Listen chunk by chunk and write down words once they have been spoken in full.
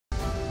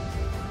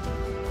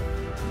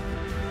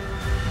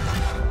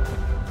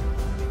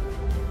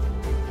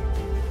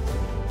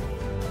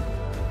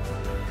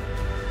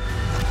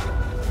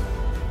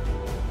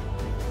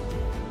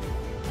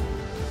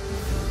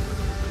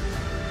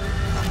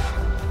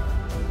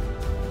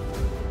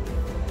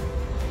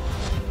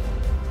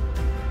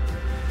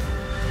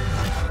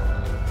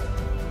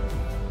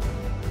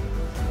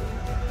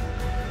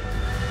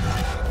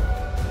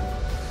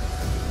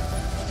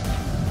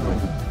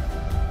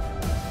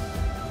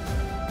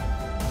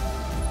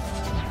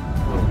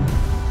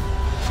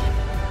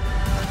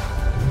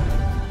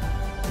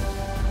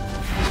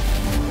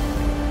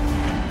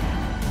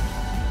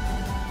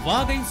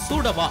வாகை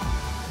சூடவா.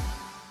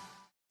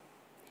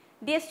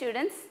 Dear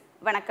students,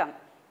 வணக்கம்.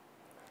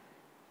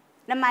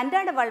 நம்ம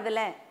அன்றாட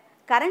வாழ்வில்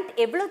கரண்ட்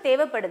எவ்வளோ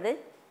தேவைப்படுது?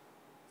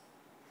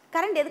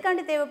 கரண்ட்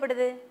எதுக்காண்டி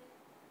தேவைப்படுது?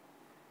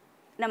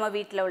 நம்ம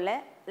வீட்டில் உள்ள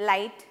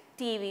light,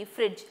 TV,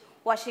 fridge,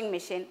 washing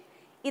machine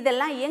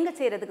இதெல்லாம் இயங்க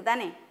செய்கிறதுக்கு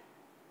தானே.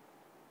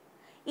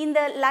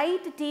 இந்த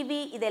லைட்,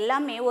 டிவி இது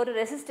எல்லாமே ஒரு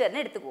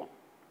ரெசிஸ்டர்னு எடுத்துக்குவோம்.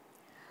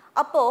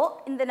 அப்போது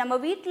இந்த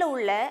நம்ம வீட்டில்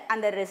உள்ள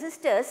அந்த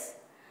ரெசிஸ்டர்ஸ்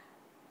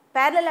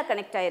பேரலலாக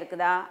கனெக்ட்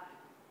ஆகிருக்குதா,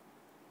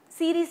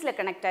 சீரீஸில்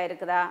கனெக்ட்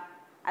ஆகிருக்குதா,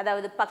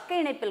 அதாவது பக்க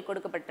இணைப்பில்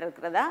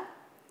கொடுக்கப்பட்டிருக்கிறதா,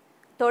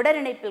 தொடர்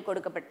இணைப்பில்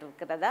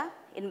கொடுக்கப்பட்டிருக்கிறதா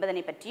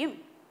என்பதனை பற்றியும்,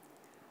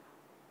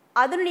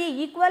 அதனுடைய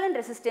ஈக்குவலன்ட்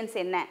ரெசிஸ்டன்ஸ்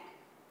என்ன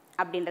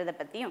அப்படின்றத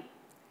பற்றியும்,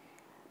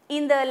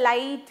 இந்த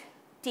லைட்,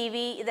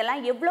 டிவி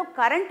இதெல்லாம் எவ்வளோ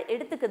கரண்ட்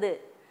எடுத்துக்குது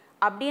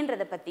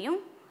அப்படின்றத பற்றியும்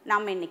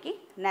நாம் இன்றைக்கி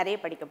நிறைய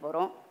படிக்க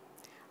போகிறோம்.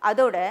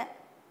 அதோட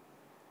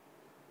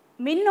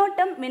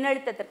மின்னோட்டம்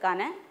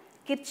மின்னழுத்தத்திற்கான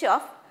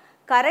Kirchhoff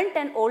current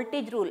and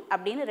voltage rule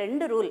அப்படின்னு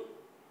 2 ரூல்,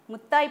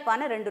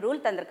 முத்தாய்ப்பான 2 ரூல்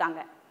தந்திருக்காங்க.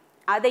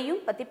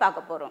 அதையும் பற்றி பார்க்க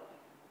போகிறோம்.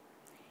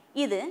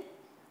 இது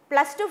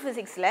 +2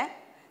 ஃபிசிக்ஸில்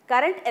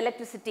கரண்ட்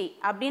எலக்ட்ரிசிட்டி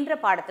அப்படின்ற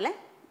பாடத்தில்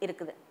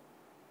இருக்குது.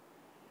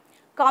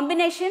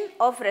 Combination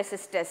of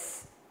resistors.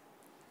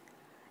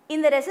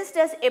 இந்த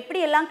ரெசிஸ்டர்ஸ்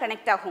எப்படியெல்லாம்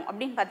கனெக்ட் ஆகும்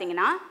அப்படின்னு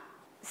பார்த்தீங்கன்னா,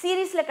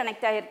 சீரீஸில்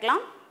கனெக்ட்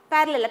ஆகிருக்கலாம்,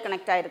 பேரலில்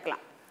கனெக்ட்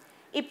ஆகிருக்கலாம்.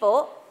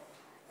 இப்போது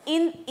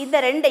இந்த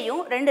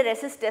ரெண்டையும் 2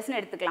 ரெசிஸ்டர்ஸ்னு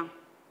எடுத்துக்கலாம்.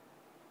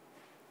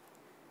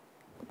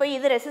 இப்போ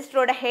இது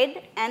ரெசிஸ்டரோட head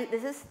and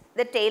this is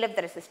the tail of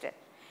the resistor.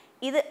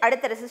 இது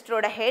அடுத்த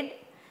ரெசிஸ்டரோட head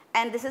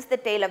and this is the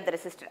tail of the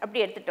resistor. அப்படி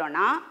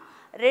எடுத்துட்டோன்னா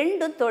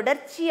ரெண்டும்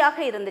தொடர்ச்சியாக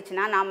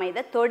இருந்துச்சுன்னா நாம்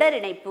இதை தொடர்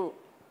இணைப்பு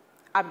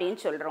அப்படின்னு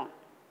சொல்கிறோம்.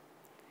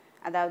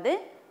 அதாவது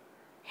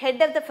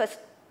head of the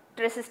first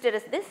resistor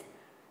is this,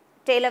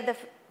 tail of the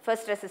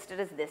first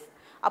resistor is this.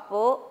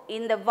 அப்போது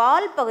இந்த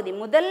வால் பகுதி,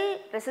 முதல்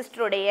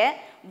ரெசிஸ்டருடைய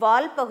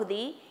வால்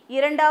பகுதி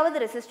இரண்டாவது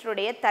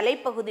ரெசிஸ்டருடைய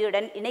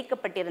தலைப்பகுதியுடன்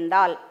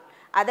இணைக்கப்பட்டிருந்தால்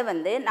அதை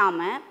நாம்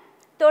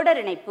தொடர்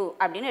இணைப்பு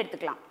அப்படின்னு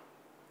எடுத்துக்கலாம்.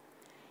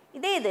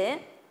 இதே இது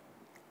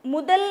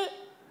முதல்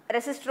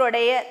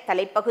ரெசிஸ்டருடைய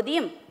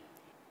தலைப்பகுதியும்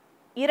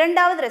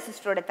இரண்டாவது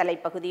ரெசிஸ்டரோட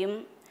தலைப்பகுதியும்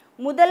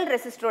முதல்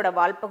ரெசிஸ்டரோட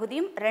வால்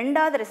பகுதியும்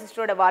ரெண்டாவது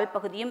ரெசிஸ்டரோட வால்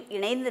பகுதியும்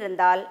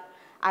இணைந்திருந்தால்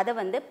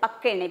அதை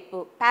பக்க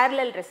இணைப்பு,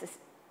 பேரலல்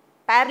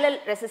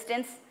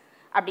ரெசிஸ்டன்ஸ்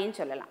அப்படின்னு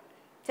சொல்லலாம்.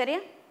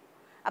 சரியா?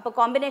 அப்போ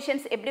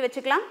காம்பினேஷன்ஸ் எப்படி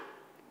வச்சுக்கலாம்?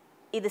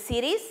 இது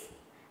சீரீஸ்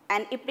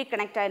அண்ட் இப்படி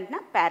கனெக்ட் ஆகிருந்தா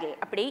பேரலல்.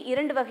 அப்படி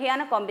 2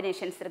 வகையான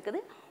காம்பினேஷன்ஸ் இருக்குது.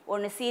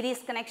 ஒன்று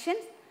சீரீஸ்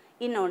கனெக்ஷன்ஸ்,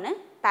 இன்னொன்று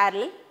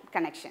பேரலல்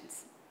கனெக்ஷன்ஸ்.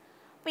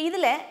 இப்போ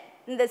இதில்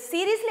இந்த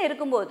சீரீஸில்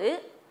இருக்கும்போது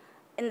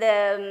இந்த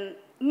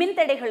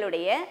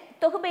மின்தடைகளுடைய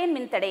தொகுபெயன்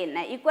மின்தடை என்ன,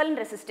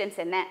 ஈக்குவலன்ட் ரெசிஸ்டன்ஸ்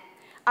என்ன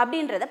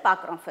அப்படின்றத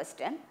பார்க்குறோம்.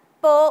 ஃபர்ஸ்ட்டு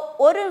இப்போது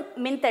ஒரு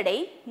மின்தடை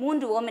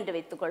 3 ஓம் என்று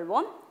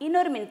வைத்துக்கொள்வோம்,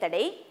 இன்னொரு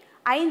மின்தடை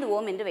 5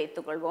 ஓம் என்று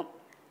வைத்துக்கொள்வோம்.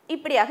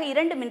 இப்படியாக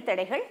 2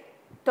 மின்தடைகள்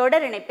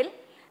தொடர் இணைப்பில்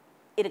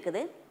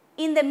இருக்குது.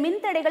 இந்த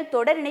மின்தடைகள்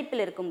தொடர்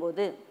இணைப்பில்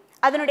இருக்கும்போது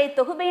அதனுடைய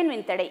தொகுபெயன்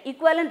மின்தடை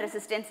ஈக்குவலன்ட்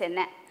ரெசிஸ்டன்ஸ் என்ன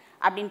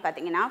அப்படின்னு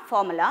பார்த்தீங்கன்னா,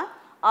 formula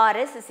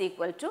RS is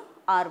equal to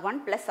R1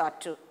 plus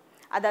R2.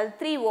 அதாவது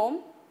 3 ஓம்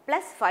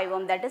 + 5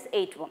 ஓம், தட் இஸ்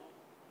 8 ஓம்.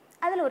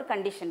 அதில் ஒரு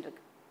கண்டிஷன்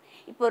இருக்குது.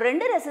 இப்போ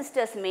 2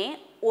 ரெசிஸ்டர்ஸுமே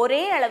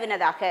ஒரே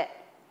அளவினதாக,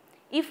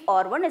 if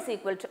R1 is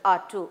equal to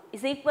R2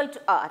 is equal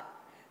to R,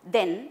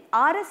 then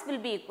RS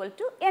will be equal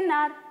to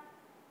NR.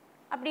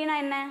 அப்படின்னா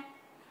என்ன?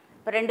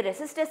 இப்போ 2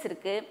 ரெசிஸ்டர்ஸ்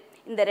இருக்குது.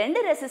 இந்த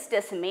 2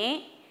 ரெசிஸ்டர்ஸுமே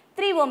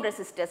 3 ஓம்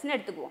ரெசிஸ்டர்ஸ்னு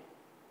எடுத்துக்குவோம்.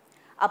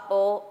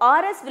 அப்போது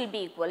RS will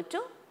be equal to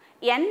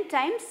N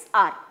times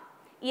R.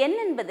 N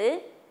என்பது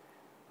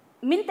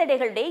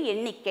மின்தடைகளுடைய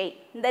எண்ணிக்கை,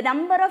 இந்த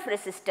number of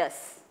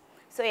resistors.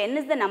 So N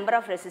is the number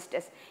of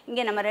resistors.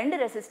 இங்கே நம்ம 2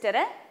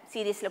 ரெசிஸ்டரை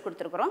சீரீஸில்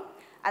கொடுத்துருக்குறோம்.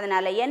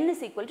 அதனால் N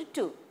is equal to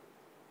 2.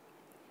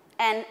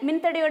 And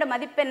மின்தடையோட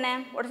மதிப்பு என்ன?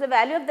 What is the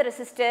value of the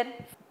resistor?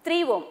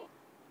 3 ஓம்.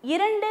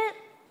 2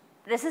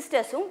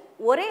 ரெசிஸ்டர்ஸும்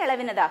ஒரே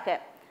அளவினதாக,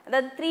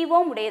 அதாவது 3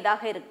 ஓம்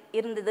உடையதாக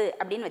இருந்தது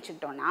அப்படின்னு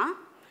வச்சுக்கிட்டோன்னா,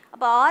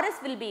 அப்போ RS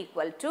will be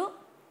equal to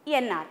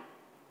NR.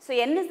 So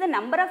N is the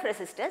number of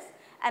resistors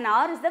and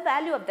R is the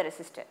value of the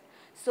resistor.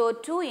 So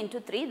 2 into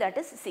 3, that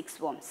is 6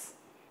 ohms.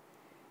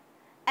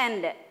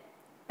 And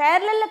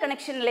parallel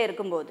கனெக்ஷனில்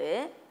இருக்கும்போது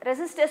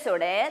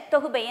ரெசிஸ்டர்ஸோட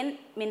தொகுபெயன்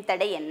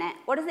மின்தடை என்ன?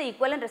 What is the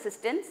equivalent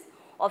resistance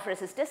of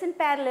resistors in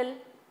parallel?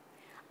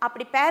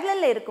 அப்படி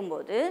parallel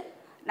இருக்கும்போது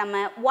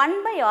நம்ம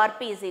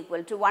 1/Rp is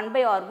equal to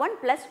 1/R1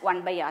 plus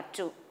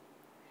 1/R2.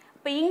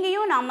 இப்போ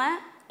இங்கேயும் நாம்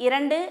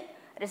 2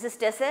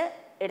 ரெசிஸ்டர்ஸை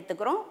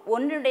எடுத்துக்கிறோம்.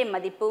 ஒன்றுடைய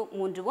மதிப்பு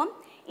 3 ஓம்,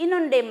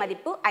 இன்னொன்றுடைய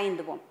மதிப்பு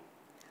 5 ஓம்.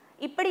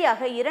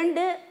 இப்படியாக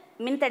 2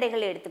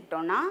 மின்தடைகளை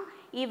எடுத்துக்கிட்டோன்னா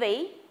இவை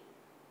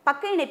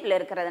பக்க இணைப்பில்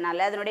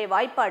இருக்கிறதுனால அதனுடைய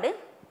வாய்ப்பாடு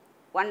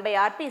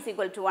 1/Rp is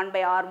equal to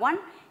 1/R1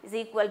 is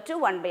equal to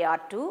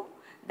 1/R2,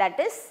 that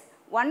is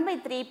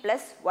 1/3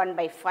 plus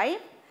 1/5.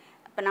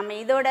 இப்போ நம்ம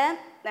இதோட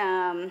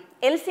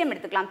எல்சிஎம்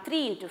எடுத்துக்கலாம்.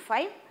 3 into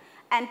 5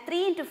 and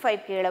 3 into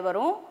 5 கீழே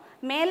வரும்,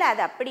 மேலே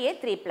அது அப்படியே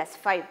 3 plus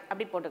 5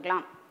 அப்படி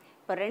போட்டுக்கலாம்.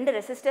 இப்போ 2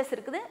 ரெசிஸ்டர்ஸ்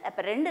இருக்குது.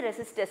 அப்போ 2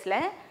 ரெசிஸ்டர்ஸில்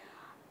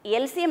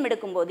எல்சிஎம்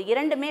எடுக்கும்போது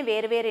இரண்டுமே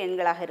வேறு வேறு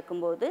எண்களாக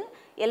இருக்கும்போது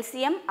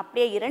எல்சிஎம்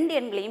அப்படியே இரண்டு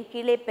எண்களையும்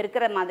கீழே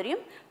பெருக்கிற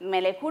மாதிரியும்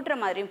மேலே கூட்டுற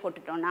மாதிரியும்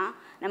போட்டுட்டோம்னா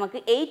நமக்கு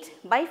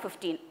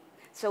 8/15.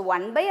 So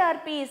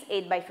 1/RP is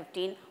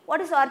 8/15.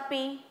 What is RP?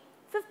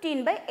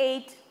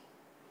 15/8.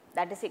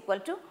 That is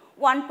equal to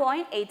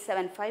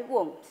 1.875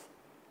 ohms.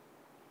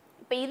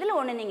 இப்போ இதில்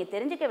ஒன்று நீங்கள்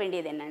தெரிஞ்சுக்க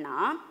வேண்டியது என்னென்னா,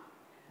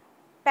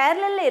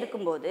 பேரலலில்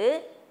இருக்கும்போது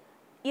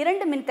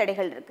இரண்டு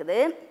மின்தடைகள் இருக்குது.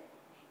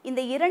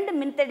 இந்த இரண்டு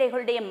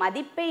மின்தடைகளுடைய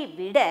மதிப்பை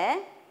விட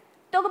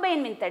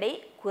தொகுபயன் மின்தடை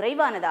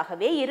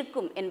குறைவானதாகவே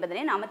இருக்கும்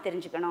என்பதனை நாம்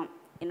தெரிஞ்சுக்கணும்.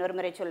 இன்னொரு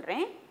முறை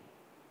சொல்கிறேன்,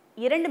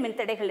 இரண்டு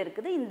மின்தடைகள்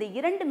இருக்குது. இந்த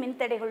இரண்டு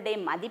மின்தடைகளுடைய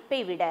மதிப்பை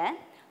விட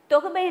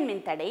தொகுபயன்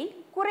மின்தடை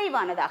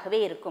குறைவானதாகவே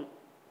இருக்கும்.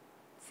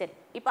 சரி,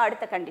 இப்போ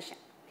அடுத்த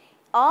கண்டிஷன்,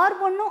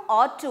 R1ம்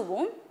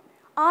R2வும்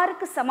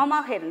Rக்கு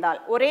சமமாக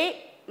இருந்தால், ஒரே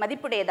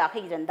மதிப்புடையதாக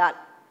இருந்தால்,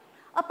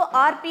 அப்போ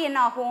RP என்ன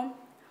ஆகும்?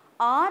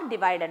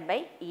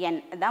 R/N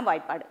தான்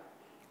வாய்ப்பாடு.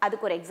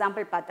 அதுக்கு ஒரு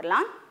எக்ஸாம்பிள்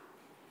பார்த்துடலாம்.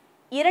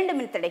 இரண்டு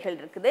மின்தடைகள்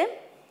இருக்குது.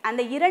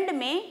 அந்த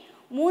இரண்டுமே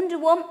 3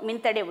 ஓம்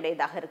மின்தடை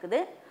உடையதாக இருக்குது.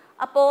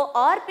 அப்போது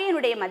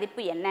RPயினுடைய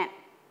மதிப்பு என்ன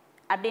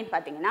அப்படின்னு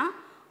பார்த்தீங்கன்னா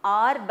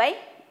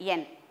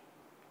R/N.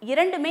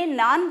 இரண்டுமே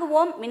 4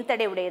 ஓம்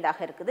மின்தடை உடையதாக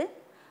இருக்குது.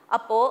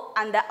 அப்போது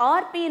அந்த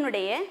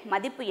RPயினுடைய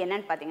மதிப்பு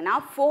என்னன்னு பார்த்தீங்கன்னா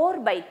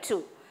 4/2,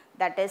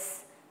 that is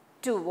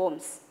 2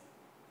 ohms.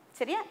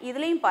 சரியா?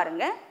 இதுலேயும்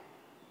பாருங்கள்,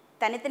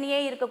 தனித்தனியே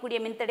இருக்கக்கூடிய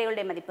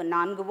மின்தடைகளுடைய மதிப்பு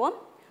 4 ஓம்,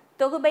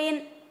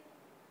 தொகுபயன்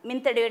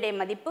மின்தடையுடைய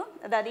மதிப்பு,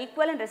 அதாவது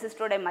ஈக்குவலன்ட்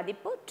ரெசிஸ்டருடைய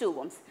மதிப்பு 2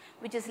 ohms,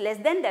 which is less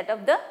than that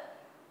of the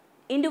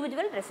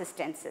individual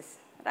resistances,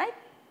 right?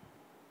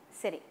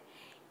 சரி,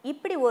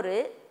 இப்படி ஒரு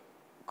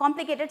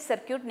காம்ப்ளிகேட்டட்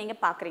சர்க்கியூட்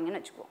நீங்கள்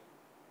பார்க்குறீங்கன்னு வச்சுக்கோ.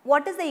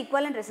 What is the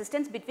equivalent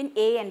resistance between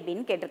A and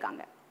Bன்னு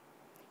கேட்டிருக்காங்க.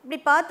 இப்படி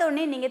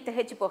பார்த்தோடனே நீங்கள்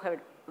திகைச்சு போக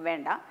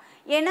வேண்டாம்.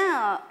 ஏன்னா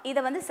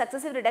இதை வந்து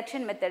சக்ஸசிவ்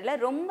ரிடக்ஷன் மெத்தடில்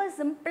ரொம்ப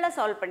சிம்பிளாக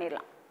சால்வ்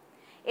பண்ணிடலாம்.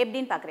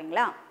 எப்படின்னு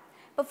பார்க்குறீங்களா?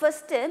 இப்போ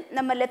ஃபஸ்ட்டு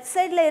நம்ம லெஃப்ட்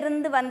சைடில்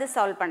இருந்து வந்து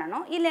சால்வ்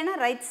பண்ணணும், இல்லைன்னா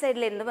ரைட்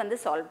சைடில் இருந்து வந்து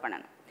சால்வ்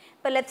பண்ணணும்.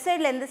 இப்போ லெஃப்ட்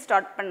சைட்லேருந்து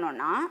ஸ்டார்ட்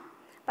பண்ணோன்னா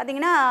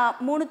பார்த்தீங்கன்னா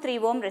 3 3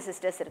 ஓம்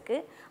ரெசிஸ்டர்ஸ்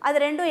இருக்குது.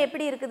 அது ரெண்டும்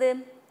எப்படி இருக்குது?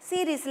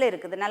 சீரீஸில்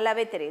இருக்குது,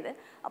 நல்லாவே தெரியுது.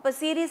 அப்போ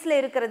சீரீஸில்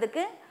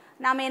இருக்கிறதுக்கு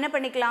நாம் என்ன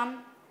பண்ணிக்கலாம்?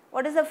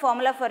 What is the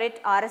formula for it?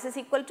 RS is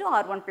equal to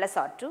R1 plus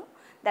R2,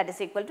 that is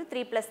equal to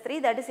 3 plus 3,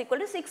 that is equal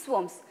to 6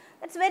 ohms.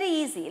 That's very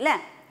easy இல்லை?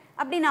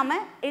 அப்படி நாம்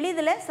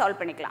எளிதில் சால்வ்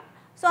பண்ணிக்கலாம்.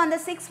 ஸோ அந்த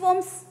 6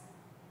 ohms,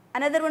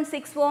 another one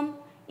 6 ohm,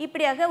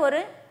 இப்படியாக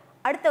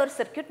அடுத்த ஒரு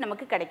circuit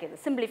நமக்கு கிடைக்கிது,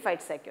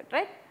 சிம்பிளிஃபைட் சர்க்கியூட்,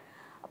 ரைட்?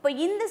 அப்போ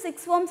இந்த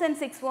 6 ohms and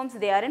 6 ohms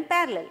they are in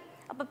parallel.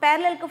 அப்போ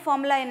parallelக்கு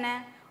ஃபார்முலா என்ன?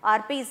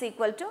 RP is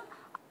equal to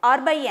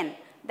R/N,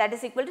 that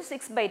is equal to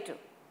 6/2.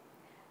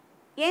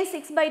 ஏன்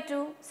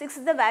 6/2? 6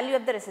 is the value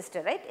of the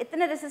resistor, right?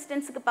 எத்தனை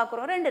ரெசிஸ்டன்ஸுக்கு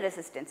பார்க்குறோம்? 2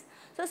 resistance.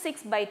 So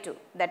 6/2,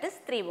 that is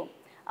 3 ohm.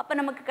 அப்போ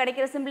நமக்கு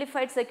கிடைக்கிற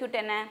சிம்பிளிஃபைட் சர்க்கியூட்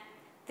என்ன?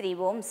 3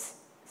 ohms,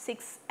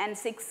 6 and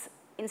 6,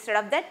 instead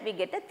of that we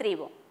get a 3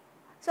 ohm.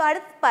 So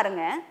அடுத்து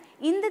பாருங்கள்,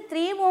 இந்த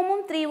 3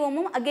 ohmம் 3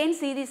 ohmம் அகெயின்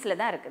சீரீஸில்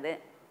தான் இருக்குது.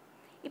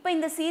 இப்போ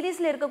இந்த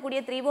சீரீஸில் இருக்கக்கூடிய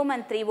 3 ohm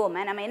and 3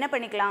 ohமை நம்ம என்ன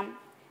பண்ணிக்கலாம்?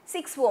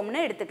 6 ohmனு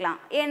எடுத்துக்கலாம்.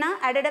 ஏன்னா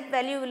added up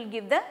value will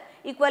give the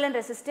equivalent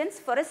resistance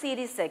for a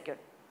series circuit.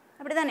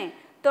 அப்படி தானே?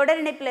 தொடர்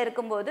இணைப்பில்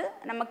இருக்கும்போது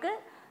நமக்கு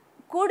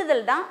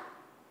கூடுதல் தான்,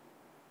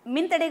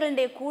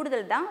 மின்தடைகளுடைய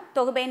கூடுதல் தான்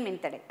தொகுபயன்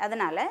மின்தடை.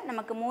 அதனால்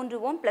நமக்கு 3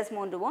 ohm +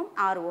 3 ohm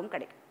 6 ohm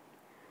கிடைக்கும்.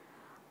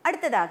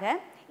 அடுத்ததாக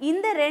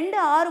இந்த 2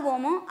 6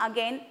 ohmம்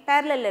அகெயின்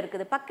பேரலலில்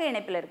இருக்குது, பக்க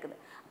இணைப்பில் இருக்குது.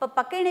 அப்போ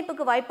பக்க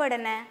இணைப்புக்கு வாய்ப்பாடு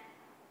என்ன?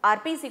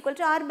 RP is equal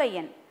to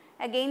R/N.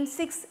 Again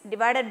 6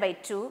 divided by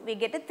 2 we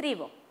get a 3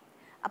 ohm.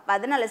 அப்போ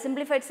அதனால்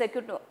சிம்பிளிஃபைட்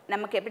சர்க்கியூட்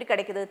நமக்கு எப்படி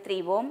கிடைக்குது?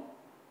 3 ohm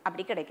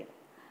அப்படி கிடைக்குது.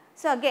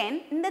 ஸோ அகெயின்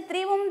இந்த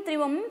 3 ohm 3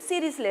 ohmம்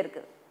சீரீஸில்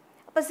இருக்குது.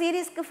 அப்போ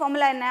சீரீஸ்க்கு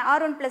ஃபார்முலா என்ன?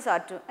 R1 plus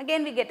R2,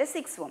 again we get a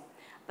 6 ohm.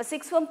 அப்போ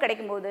 6 ohm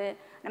கிடைக்கும்போது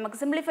நமக்கு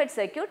simplified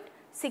circuit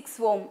 6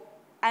 ohm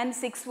and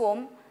 6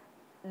 ohm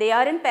they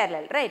are in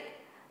parallel, right?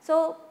 So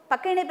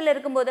பக்க இணைப்பில்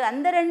இருக்கும்போது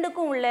அந்த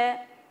ரெண்டுக்கும் உள்ள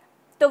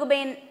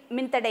தொகுபயன்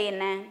மின்தடை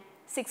என்ன?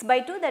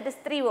 6/2, that is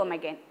 3 ohm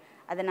again.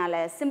 அதனால்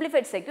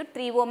simplified circuit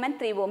 3 ohm and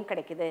 3 ohm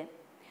கிடைக்குது.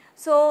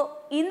 ஸோ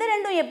இந்த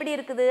ரெண்டும் எப்படி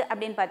இருக்குது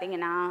அப்படின்னு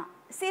பார்த்தீங்கன்னா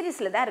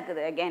சீரீஸில் தான்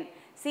இருக்குது. Again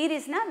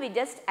சீரீஸ்னால் we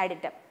just add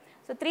it up.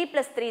 So 3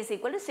 plus 3 is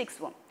equal to 6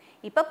 ohm.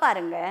 இப்போ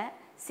பாருங்கள்,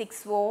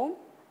 6 ohm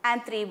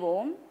and 3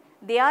 ohm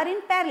they are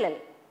in parallel,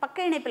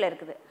 பக்க இணைப்பில்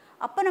இருக்குது.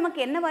 அப்போ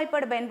நமக்கு என்ன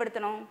வாய்ப்பாடு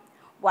பயன்படுத்தணும்?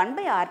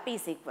 1/RP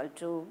is equal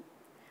to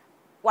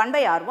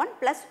 1/R1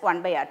 plus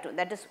 1/R2,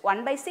 that is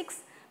 1/6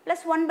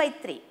 plus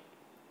 1/3.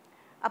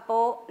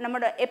 அப்போது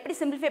நம்மளோட எப்படி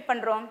சிம்பிளிஃபை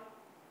பண்ணுறோம்?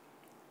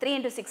 3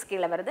 into 6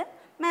 கீழே வருது,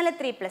 மேலே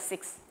 3 plus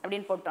 6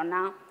 அப்படின்னு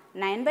போட்டோம்னா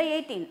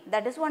 9/18,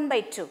 that is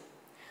 1/2.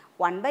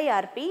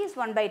 1/RP is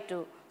 1/2.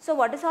 So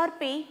what is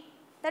RP?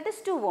 That is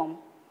 2 ohm.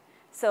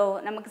 So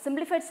நமக்கு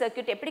சிம்பிளிஃபைட்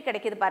சர்க்கியூட் எப்படி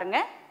கிடைக்கிது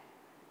பாருங்கள்?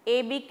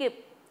 ABக்கு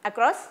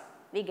across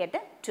we get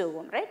a 2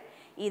 ohm, right?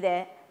 இதை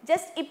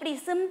ஜஸ்ட் இப்படி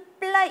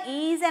சிம்பிளாக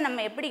ஈஸியாக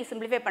நம்ம எப்படி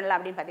சிம்பிளிஃபை பண்ணலாம்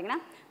அப்படின்னு பார்த்தீங்கன்னா,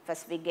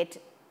 ஃபஸ்ட் we get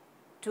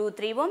 2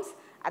 3 ohms,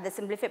 அதை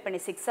சிம்பிளிஃபை பண்ணி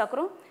 6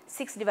 ஆக்குறோம்.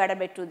 6 divided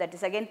by 2, that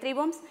is again 3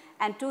 ohms,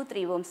 and 2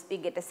 3 ohms we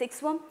get a 6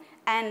 ohm,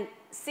 and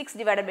 6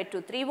 divided by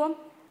 2 3 ohm,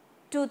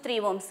 2 3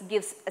 ohms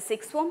gives a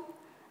 6 ohm,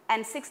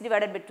 and 6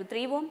 divided by 2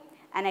 3 ohm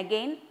and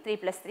again 3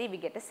 plus 3 we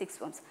get a 6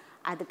 ohms.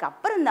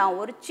 அதுக்கப்புறம் தான்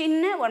ஒரு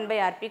சின்ன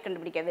 1/RP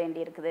கண்டுபிடிக்க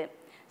வேண்டியிருக்குது.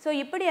 So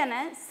இப்படியான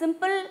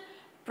simple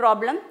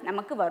problem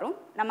நமக்கு வரும்.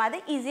 நம்ம அதை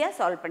ஈஸியாக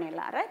சால்வ்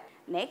பண்ணிடலாம். ரைட்,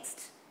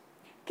 நெக்ஸ்ட்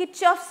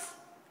கிர்ச்சாஃப்ஸ்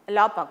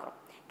லா பார்க்குறோம்.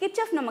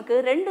 கிர்ச்சாஃப் நமக்கு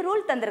 2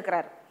 ரூல்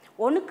தந்திருக்கிறார்.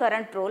 ஒன்று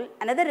current rule,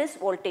 another is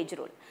voltage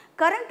rule.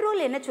 Current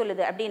rule என்ன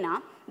சொல்லுது அப்படின்னா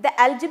the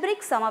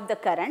algebraic sum of the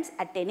currents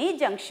at any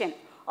junction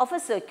of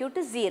a circuit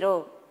is 0.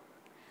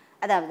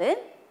 அதாவது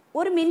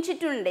ஒரு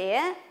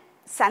மின்சுற்றினுடைய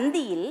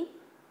சந்தியில்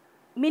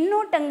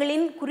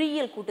மின்னோட்டங்களின்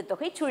குறியியல்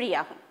கூட்டுத்தொகை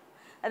சுழியாகும்.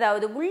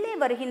 அதாவது உள்ளே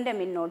வருகின்ற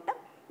மின்னோட்டம்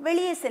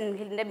வெளியே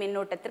செல்கின்ற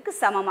மின்னோட்டத்திற்கு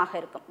சமமாக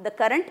இருக்கும். the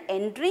current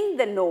entering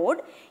the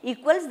node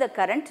equals the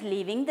current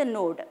leaving the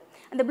node.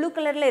 அந்த ப்ளூ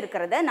கலரில்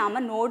இருக்கிறத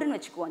நாம் நோடுன்னு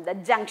வச்சுக்குவோம், the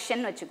junction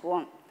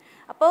வச்சுக்குவோம்.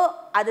 அப்போது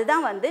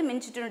அதுதான் வந்து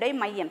மின்சுற்றினுடைய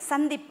மையம்,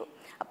 சந்திப்பு.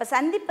 அப்போ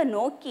சந்திப்பை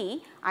நோக்கி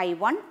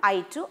I1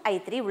 I2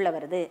 I3 உள்ள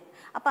வருது.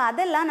 அப்போ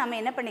அதெல்லாம் நம்ம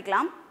என்ன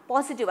பண்ணிக்கலாம்,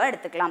 பாசிட்டிவாக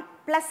எடுத்துக்கலாம்,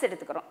 ப்ளஸ்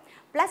எடுத்துக்கிறோம்.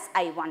 Plus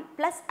I1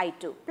 plus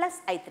I2 plus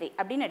I3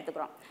 அப்படின்னு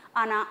எடுத்துக்கிறோம்.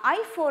 ஆனால்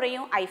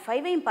I4ஐயும்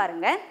I5ஐயும்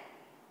பாருங்கள்,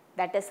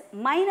 that is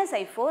minus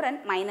I4 and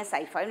minus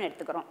I5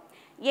 எடுத்துக்கிறோம்.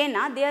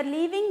 ஏன்னா they are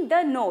leaving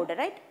the node,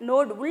 right?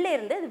 Node உள்ளே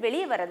இருந்து அது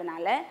வெளியே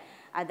வர்றதுனால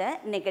அதை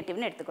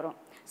நெகட்டிவ்னு எடுத்துக்கிறோம்.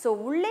 ஸோ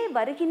உள்ளே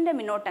வருகின்ற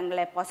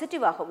மின்னோட்டங்களை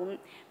பாசிட்டிவாகவும்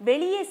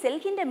வெளியே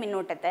செல்கின்ற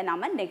மின்னோட்டத்தை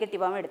நாம்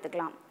நெகட்டிவாகவும்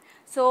எடுத்துக்கலாம்.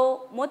 ஸோ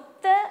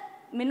மொத்த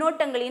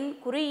மின்னோட்டங்களின்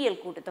குறியியல்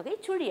கூட்டுத்தொகை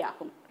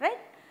சுழியாகும்.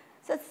 Right,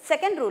 so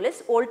second rule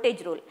is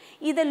voltage rule.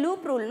 இதை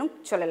லூப் ரூல்னு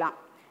சொல்லலாம்.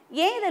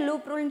 ஏன் இதை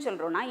லூப் ரூல்னு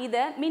சொல்கிறோன்னா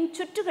இதை மின்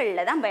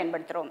சுற்றுகளில் தான்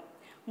பயன்படுத்துகிறோம்.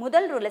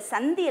 முதல் ரூலை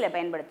சந்தியில்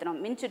பயன்படுத்தணும்,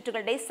 மின்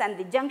சுற்றுகளுடைய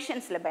சந்தி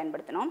ஜங்ஷன்ஸில்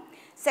பயன்படுத்தணும்.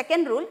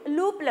 செகண்ட் ரூல்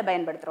லூப்பில்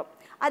பயன்படுத்துகிறோம்.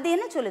 அது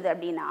என்ன சொல்லுது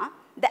அப்படின்னா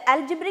the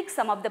algebraic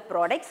sum of the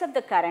products of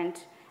the current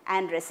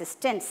and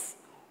resistance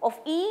of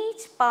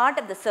each part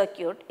of the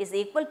circuit is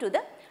equal to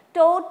the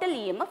total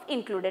EMF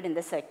included in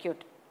the circuit.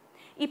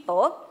 இப்போ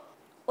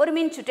ஒரு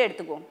மின் சுற்று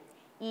எடுத்துக்குவோம்,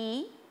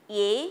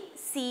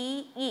 EACE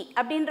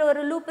அப்படின்ற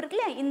ஒரு லூப் இருக்கு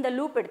இல்லையா, இந்த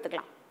லூப்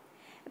எடுத்துக்கலாம்.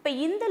 இப்போ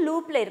இந்த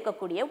லூப்பில்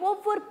இருக்கக்கூடிய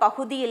ஒவ்வொரு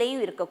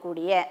பகுதியிலையும்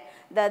இருக்கக்கூடிய,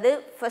 அதாவது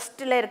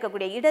ஃபஸ்ட்டில்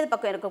இருக்கக்கூடிய இடது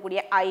பக்கம் இருக்கக்கூடிய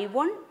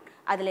I1,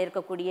 அதில்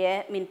இருக்கக்கூடிய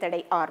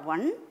மின்தடை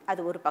R1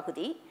 அது ஒரு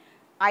பகுதி,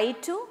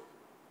 I2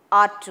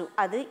 R2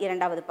 அது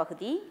இரண்டாவது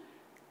பகுதி,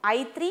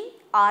 I3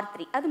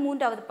 R3 அது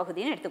மூன்றாவது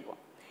பகுதின்னு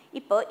எடுத்துக்குவோம்.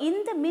 இப்போ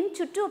இந்த மின்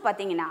சுற்று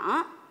பார்த்தீங்கன்னா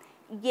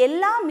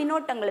எல்லா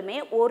மின்னோட்டங்களுமே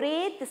ஒரே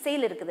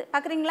திசையில் இருக்குது.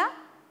 பார்க்குறீங்களா,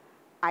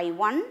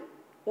 I1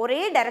 ஒரே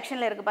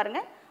டைரக்ஷனில் இருக்குது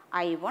பாருங்கள்,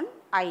 I1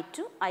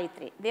 I2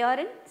 I3 they are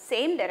in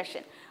same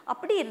direction.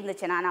 அப்படி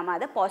இருந்துச்சுன்னா நாம்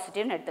அதை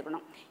பாசிட்டிவ்னு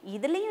எடுத்துக்கணும்.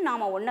 இதுலேயும்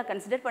நாம் ஒன்றை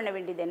கன்சிடர் பண்ண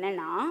வேண்டியது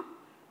என்னென்னா,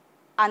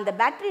 அந்த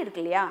பேட்டரி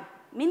இருக்கு இல்லையா,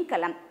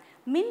 மின்கலம்,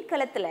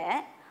 மின்கலத்தில்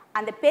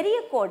அந்த பெரிய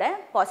கோடை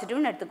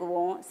பாசிட்டிவ்னு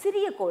எடுத்துக்குவோம்,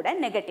 சிறிய கோடை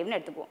நெகட்டிவ்னு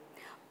எடுத்துக்குவோம்.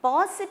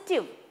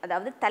 பாசிட்டிவ்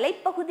அதாவது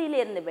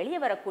தலைப்பகுதியிலிருந்து வெளியே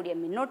வரக்கூடிய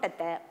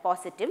மின்னோட்டத்தை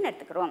பாசிட்டிவ்னு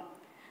எடுத்துக்கிறோம்.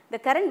 the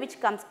current which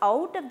comes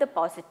out of the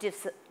positive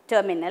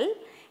terminal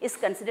is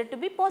considered to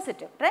be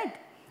positive, right?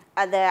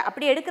 அதை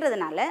அப்படி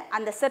எடுக்கிறதுனால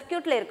அந்த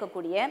சர்க்கியூட்டில்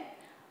இருக்கக்கூடிய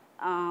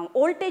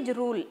வோல்டேஜ்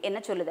ரூல் என்ன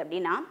சொல்லுது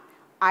அப்படின்னா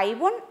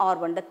I1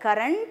 R1 the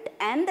current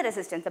and the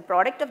resistance, the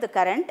product of the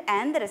current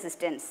and the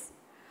resistance,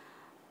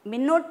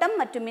 மின்னோட்டம்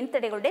மற்றும்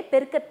மின்தடைகளுடைய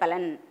பெருக்கற்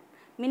பலன்,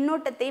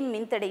 மின்னோட்டத்தையும்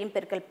மின்தடையும்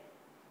பெருக்கல்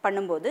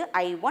பண்ணும்போது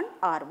I1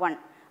 R1.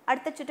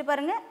 அடுத்த சுற்று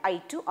பாருங்கள்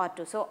I2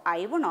 R2. So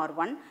I1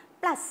 R1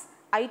 plus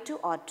I2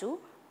 R2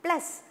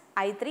 plus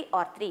I3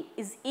 R3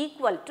 is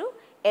equal to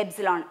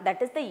epsilon,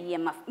 that is the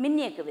EMF,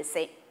 மின்னியக்கு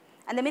விசை.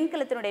 அந்த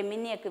மின்கலத்தினுடைய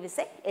மின்னியக்கு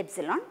விசை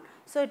epsilon.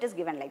 So it is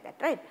given like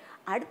that, right.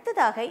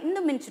 அடுத்ததாக இந்த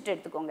மின்சுற்று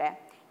எடுத்துக்கோங்க,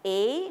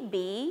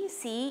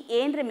 ABC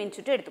என்ற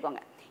மின்சுற்று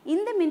எடுத்துக்கோங்க.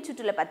 இந்த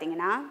மின்சுற்றில்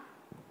பார்த்தீங்கன்னா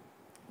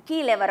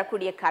கீழே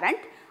வரக்கூடிய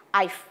கரண்ட்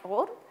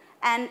I4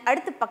 அண்ட்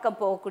அடுத்த பக்கம்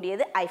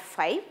போகக்கூடியது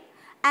I5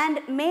 அண்ட்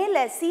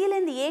மேலே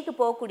சிலேருந்து ஏக்கு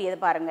போகக்கூடியது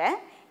பாருங்கள்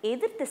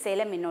எதிர்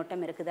திசையில்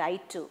மின்னோட்டம் இருக்குது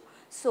I2.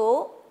 ஸோ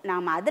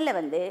நாம் அதில்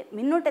வந்து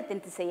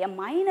மின்னோட்டத்தின் திசையை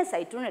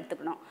 -I2ன்னு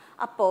எடுத்துக்கணும்.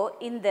 அப்போது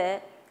இந்த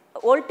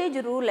வோல்டேஜ்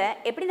ரூலை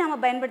எப்படி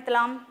நாம்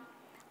பயன்படுத்தலாம்,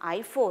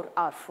 I4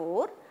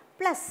 R4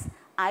 plus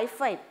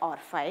I5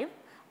 R5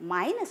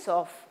 minus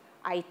of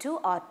I2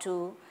 R2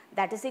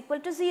 that is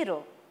equal to 0,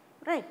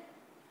 right.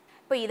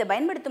 இப்போ இதை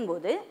பயன்படுத்தும்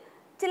போது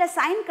சில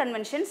சைன்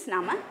கன்வென்ஷன்ஸ்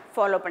நாம்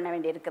ஃபாலோ பண்ண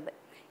வேண்டியிருக்குது.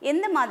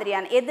 எந்த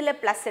மாதிரியான எதில்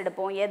ப்ளஸ்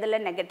எடுப்போம்,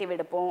 எதில் நெகட்டிவ்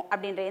எடுப்போம்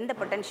அப்படின்ற, எந்த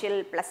பொட்டென்ஷியல்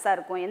ப்ளஸ்ஸாக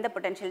இருக்கும், எந்த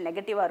பொட்டென்ஷியல்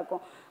நெகட்டிவாக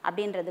இருக்கும்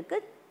அப்படின்றதுக்கு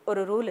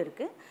ஒரு ரூல்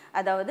இருக்குது.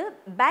 அதாவது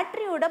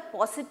பேட்டரியோட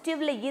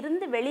பாசிட்டிவில்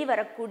இருந்து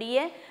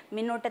வெளிவரக்கூடிய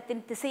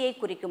மின்னோட்டத்தின் திசையை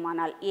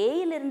குறிக்குமானால்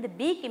ஏயிலிருந்து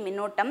பிக்கு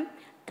மின்னோட்டம்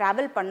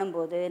ட்ராவல்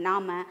பண்ணும்போது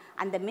நாம்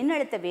அந்த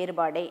மின்னழுத்த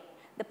வேறுபாடை,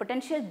 the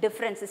potential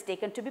difference is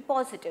taken to be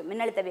positive,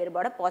 மின்னழுத்த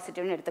வேறுபாடை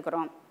பாசிட்டிவ்னு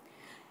எடுத்துக்கிறோம்.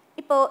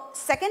 இப்போது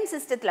செகண்ட்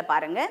சிஸ்டத்தில்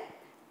பாருங்கள்,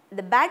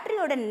 இந்த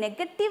பேட்டரியோட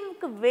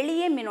நெகட்டிவ்க்கு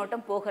வெளியே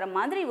மின்னோட்டம் போகிற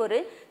மாதிரி ஒரு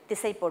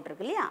திசை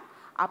போட்டிருக்கு இல்லையா,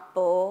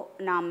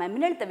 அப்போது நாம்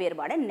மின்னழுத்த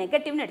வேறுபாடை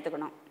நெகட்டிவ்னு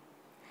எடுத்துக்கணும்.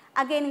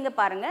 அகைன் இங்கே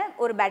பாருங்கள்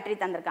ஒரு பேட்டரி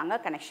தந்திருக்காங்க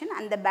கனெக்ஷன்,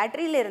 அந்த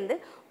பேட்டரியிலிருந்து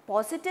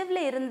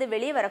பாசிட்டிவில் இருந்து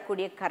வெளியே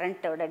வரக்கூடிய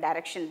கரண்ட்டோட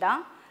டைரக்ஷன்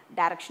தான்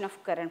டைரக்ஷன் ஆஃப்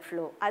கரண்ட்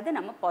ஃப்ளோ, அது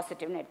நம்ம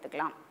பாசிட்டிவ்னு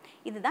எடுத்துக்கலாம்.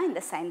 இதுதான்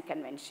இந்த சைன்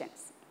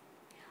கன்வென்ஷன்ஸ்.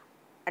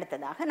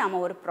 அடுத்ததாக நாம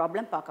ஒரு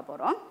ப்ராப்ளம் பார்க்க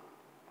போறோம்.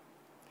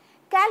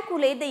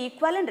 Calculate the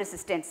equivalent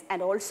resistance and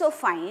also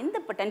find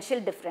the potential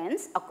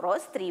difference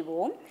across 3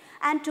 ohm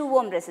and 2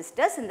 ohm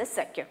resistors in the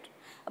circuit.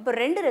 அப்போ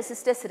ரெண்டு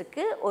ரெசிஸ்டர்ஸ்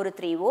இருக்கு, ஒரு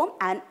 3 ohm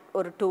and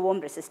ஒரு 2 ohm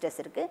ரெசிஸ்டர்ஸ்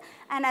இருக்கு.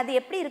 and அது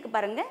எப்படி இருக்கு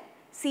பாருங்க,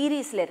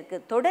 சீரீஸ்ல இருக்கு,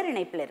 தொடர்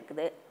இணைப்புல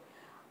இருக்குது.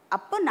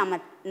 அப்போ நம்ம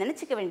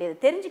நினைச்சுக்க வேண்டியது,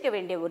 தெரிஞ்சுக்க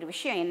வேண்டிய ஒரு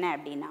விஷயம் என்ன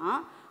அப்படின்னா,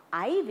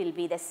 I will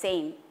be the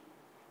same.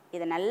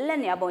 இதை நல்லா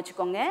ஞாபகம்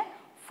வச்சுக்கோங்க.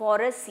 For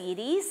a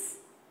series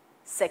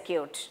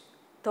circuit,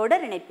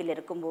 தொடர் இணைப்பில்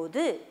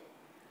இருக்கும்போது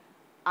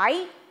I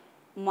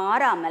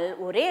மாறாமல்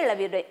ஒரே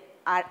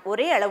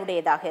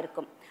அளவுடையதாக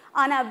இருக்கும்.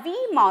 ஆனால் V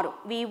மாறும்,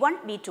 V1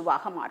 V2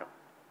 ஆக மாறும்.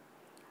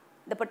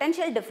 The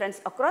potential difference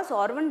across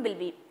R1 will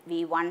be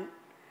V1.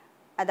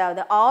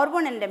 அதாவது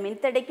R1 என்ற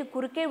மின்தடைக்கு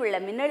குறுக்கே உள்ள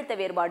மின்னழுத்த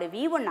வேறுபாடு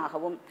V1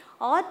 ஆகவும்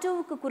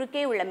R2க்கு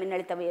குறுக்கே உள்ள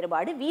மின்னழுத்த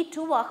வேறுபாடு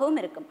V2 ஆகவும்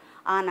இருக்கும்.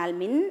 ஆனால்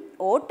மின்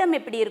ஓட்டம்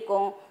எப்படி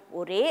இருக்கும்,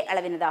 ஒரே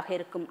அளவினதாக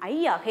இருக்கும், I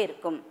ஆக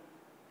இருக்கும்.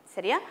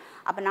 சரியா?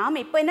 அப்ப நாம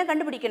இப்போ என்ன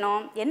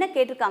கண்டுபிடிக்கணும், என்ன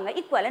கேட்டிருக்காங்க,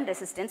 ஈக்குவலன்ட்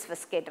ரெசிஸ்டன்ஸ்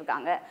ஃபர்ஸ்ட்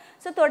கேட்டிருக்காங்க.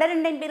 ஸோ தொடர்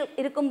இணைப்பில்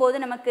இருக்கும்போது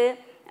நமக்கு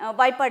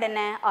வாய்ப்பாடு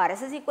என்ன,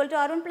 RS is equal to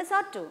R1 plus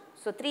R2.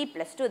 So 3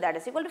 plus 2 that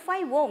is equal to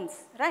 5 ohms,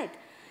 right?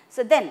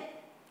 So then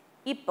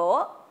இப்போ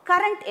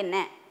கரண்ட் என்ன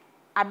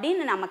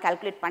அப்படின்னு நம்ம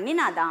கால்குலேட்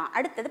பண்ணினாதான்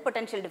அடுத்தது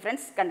பொட்டன்ஷியல்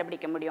டிஃபரன்ஸ்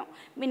கண்டுபிடிக்க முடியும்.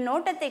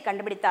 மின்னோட்டத்தை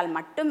கண்டுபிடித்தால்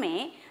மட்டுமே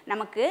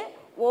நமக்கு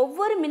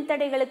ஒவ்வொரு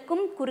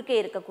மின்தடைகளுக்கும் குறுக்கே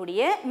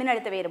இருக்கக்கூடிய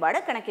மின்னழுத்த வேறுபாடு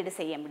கணக்கீடு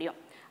செய்ய முடியும்.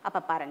 அப்போ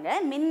பாருங்க,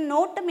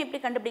 மின்னோட்டம் எப்படி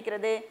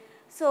கண்டுபிடிக்கிறது.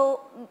 So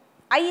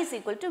I is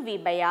equal to V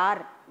by R,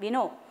 we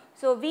know.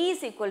 So V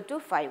is equal to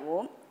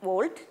 5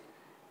 volt,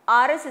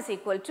 RS is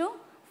equal to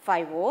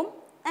 5 ohm,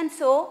 and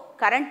so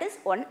current is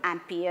 1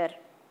 ampere.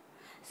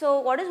 So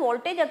what is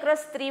voltage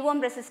across 3 ohm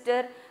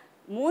resistor?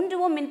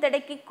 3 ohm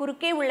மின்தடைக்கு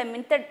குறுக்கே உள்ள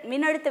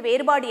மின்னழுத்த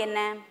வேறுபாடு என்ன?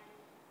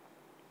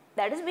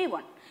 That is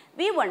V1.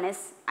 V1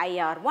 is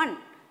IR1.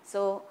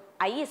 So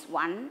I is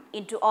 1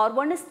 into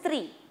R1 is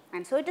 3,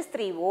 and so it is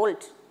 3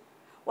 volt.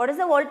 What is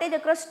the voltage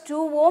across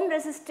 2 ohm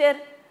resistor?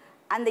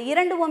 அந்த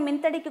 2 ohm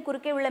மின்தடைக்கு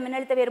குறுக்கே உள்ள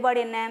மின்னழுத்த வேறுபாடு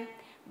என்ன?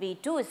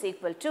 V2 is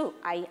equal to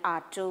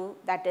IR2,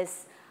 that is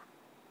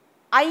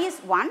I is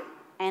 1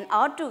 and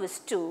R2 is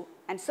 2,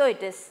 and so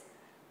it is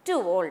 2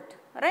 volt,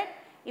 right?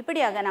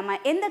 இப்படியாக நம்ம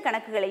எந்த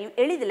கணக்குகளையும்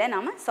எளிதில்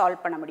நாம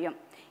சால்வ் பண்ண முடியும்.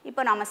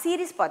 இப்போ நாம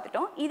சீரிஸ்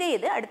பார்த்துட்டோம். இதே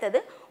இது அடுத்தது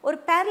ஒரு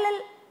parallel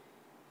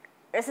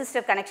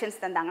ரெசிஸ்டர் கனெக்ஷன்ஸ்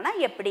தந்தாங்கன்னா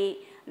எப்படி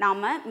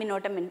நாம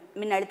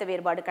மின்னழுத்த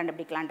வேறுபாடு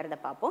கண்டுபிடிக்கலான்றதை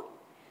பார்ப்போம்.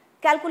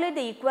 Calculate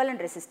the equivalent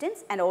resistance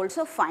and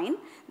also find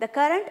the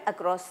current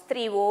across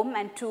 3 ohm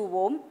and 2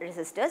 ohm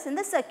resistors in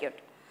the circuit.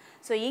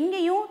 So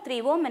இங்கேயும் 3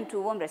 ohm and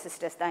 2 ohm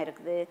resistors தான்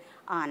இருக்குது.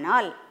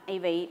 ஆனால்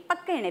இவை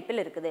பக்க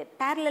இணைப்பில் இருக்குது,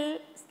 parallel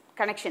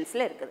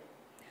connectionsல இருக்குது.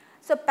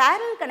 So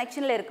parallel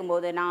connectionல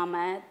இருக்கும்போது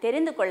நாம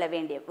தெரிந்து கொள்ள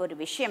வேண்டிய ஒரு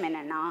விஷயம்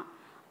என்னன்னா,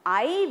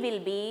 I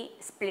will be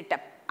split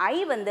up. I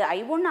வந்து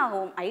I1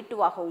 ஆகவும் I2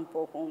 ஆகவும்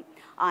போகும்.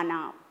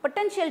 ஆனால்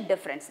பொட்டன்ஷியல்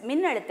டிஃபரன்ஸ்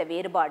மின்னழுத்த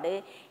வேறுபாடு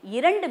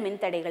இரண்டு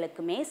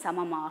மின்தடைகளுக்குமே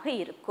சமமாக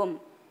இருக்கும்.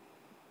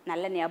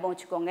 நல்ல ஞாபகம்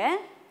வச்சுக்கோங்க.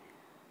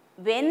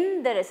 When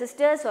the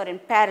resistors are in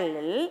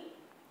parallel,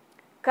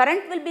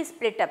 current will be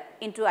split up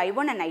into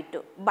I1 and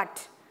I2, but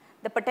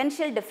the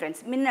potential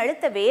difference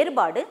மின்னழுத்த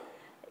வேறுபாடு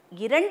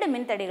இரண்டு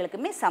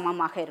மின்தடைகளுக்குமே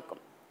சமமாக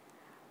இருக்கும்.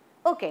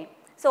 Okay.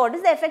 So what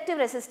is the effective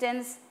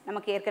resistance?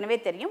 நமக்கு ஏற்கனவே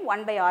தெரியும்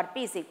 1 by Rp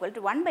is equal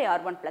to 1 by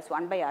R1 plus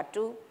 1 by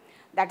R2,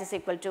 that is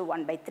equal to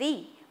 1 by 3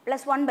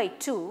 plus 1 by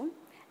 2,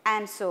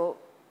 and so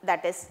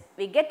that is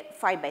we get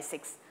 5 by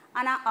 6.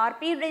 ஆனால்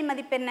Rp உடைய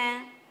மதிப்பு என்ன?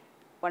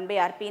 1 by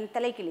Rp in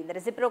தலைக்கீழ், the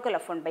reciprocal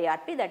of 1 by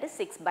Rp, that is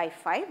 6 by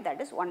 5,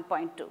 that is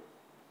 1.2,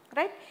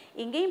 right?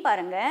 இங்கேயும்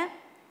பாருங்க,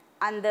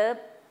 அந்த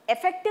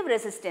effective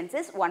resistance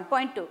is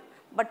 1.2,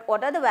 but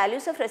what are the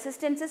values of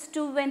resistance is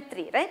 2 and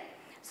 3, right?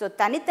 So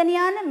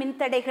தனித்தனியான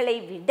மின்தடைகளை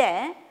விட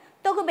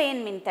தொகுபெயன்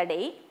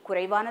மின்தடை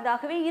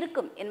குறைவானதாகவே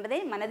இருக்கும் என்பதை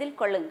மனதில்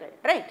கொள்ளுங்கள்,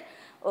 ரைட்?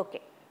 ஓகே.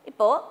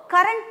 இப்போ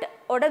கரண்ட்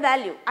ஓட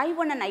வேல்யூ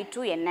I1 and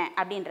I2 என்ன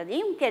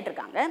அப்படின்றதையும்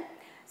கேட்டிருக்காங்க.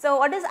 So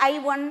what is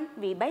I1?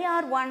 V by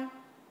R1.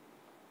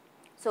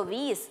 So V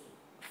is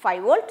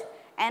 5 volt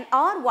and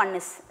R1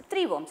 is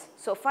 3 ohms.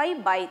 So 5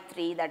 by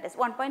 3, that is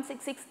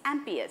 1.66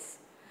 amperes.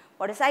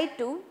 What is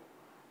I2?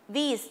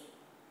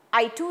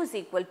 I2 is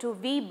equal to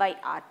V by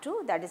R2,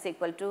 that is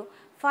equal to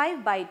 5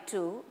 by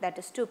 2, that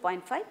is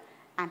 2.5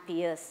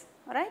 amperes,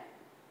 right?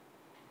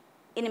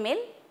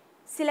 இனிமேல்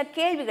சில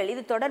கேள்விகள்,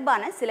 இது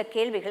தொடர்பான சில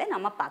கேள்விகளை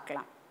நம்ம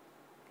பார்க்கலாம்.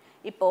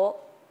 இப்போ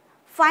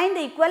find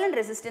the equivalent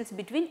resistance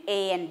between A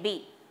and B.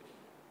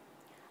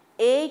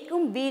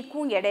 Aக்கும்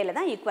Bக்கும் இடையில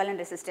தான் equivalent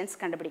resistance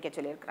கண்டுபிடிக்க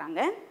சொல்லியிருக்காங்க.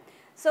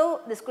 So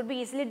this could be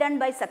easily done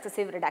by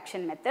successive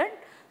reduction method.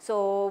 So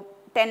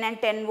 10 and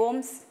 10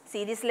 ohms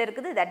சீரிஸ்ல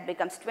இருக்குது, that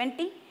becomes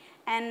 20,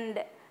 and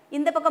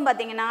இந்த பக்கம்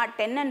பார்த்தீங்கன்னா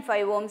 10 and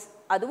 5 ohms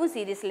அதுவும்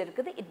சீரிஸ்ல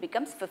இருக்குது, it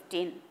becomes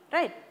 15,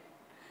 right?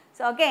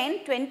 So again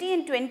 20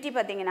 and 20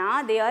 பார்த்தீங்கன்னா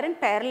they are in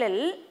parallel,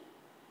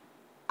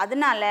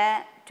 அதனால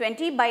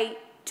 20 by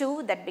 2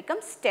 that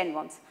becomes 10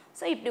 ohms.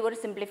 So இப்படி ஒரு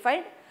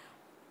simplified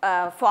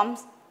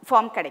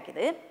ஃபார்ம்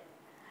கிடைக்குது.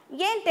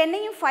 ஏன்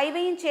 10ஐயும்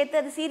 5ஐயும் சேர்த்து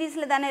அது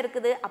சீரிஸ்ல தானே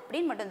இருக்குது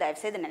அப்படின்னு மட்டும் தயவு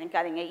செய்து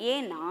நினைக்காதீங்க.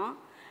 ஏன்னா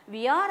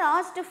we are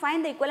asked to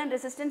find the equivalent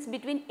resistance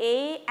between A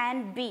and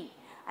B.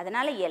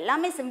 அதனால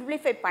எல்லாமே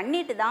simplify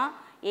பண்ணிட்டு தான்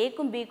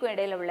Aக்கும் Bக்கும்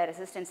இடையில உள்ள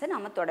ரெசிஸ்டன்ஸை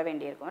நாம தொட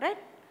வேண்டியிருக்கும்,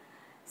 ரைட்?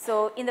 ஸோ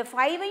இந்த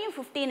 5ஐயும்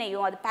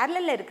 15ஐயும் அது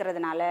பேரலில்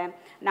இருக்கிறதுனால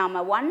நாம்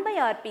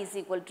 1/RP is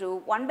equal to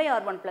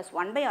 1/R1 plus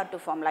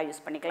 1/R2 formula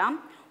use பண்ணிக்கலாம்.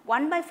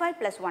 1/5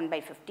 plus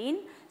 1/15.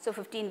 So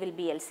 15 will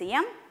be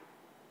LCM.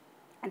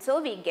 And so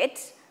we get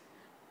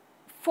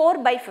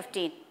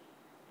 4/15.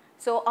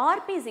 So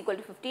RP is equal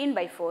to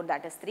 15/4,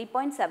 that is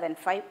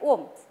 3.75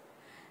 ohms.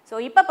 So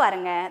இப்போ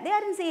பாருங்க, they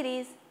are in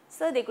series,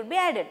 so they could be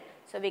added.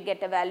 So we get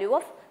a value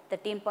of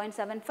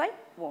 13.75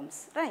 ohms,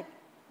 right?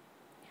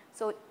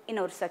 So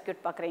இன்னொரு circuit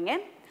பார்க்குறீங்க.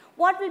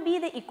 What will be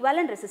the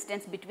equivalent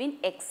resistance between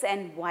X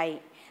and Y?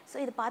 So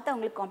இது பார்த்தா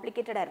உங்களுக்கு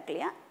காம்ப்ளிகேட்டடாக இருக்கு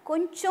இல்லையா?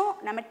 கொஞ்சம்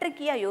நம்ம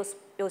ட்ரிக்கியாக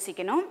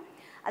யோசிக்கணும்.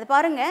 அது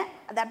பாருங்கள்,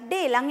 அதை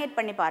அப்படியே எலாங்கேட்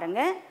பண்ணி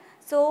பாருங்கள்.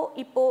 ஸோ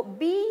இப்போது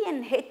B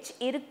and H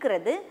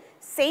இருக்கிறது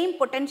சேம்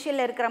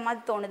பொட்டென்ஷியலில் இருக்கிற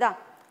மாதிரி தோணுதா?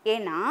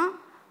 ஏன்னா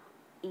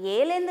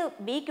ஏலேருந்து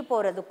Bக்கு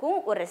போகிறதுக்கும்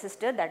ஒரு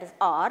ரெசிஸ்டர், தட் இஸ்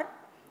R.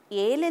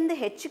 ஏலேருந்து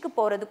ஹெச்சுக்கு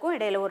போகிறதுக்கும்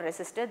இடையில ஒரு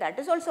resistor, that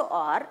is also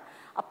R.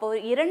 அப்போது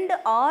இரண்டு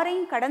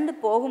ஆரையும் கடந்து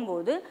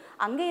போகும்போது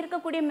அங்கே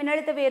இருக்கக்கூடிய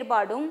மின்னழுத்த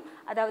வேறுபாடும்,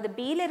 அதாவது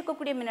பியில்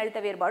இருக்கக்கூடிய மின்னழுத்த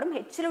வேறுபாடும்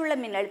ஹெச்சில் உள்ள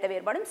மின்னழுத்த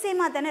வேறுபாடும்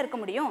சேமாக தானே இருக்க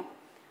முடியும்.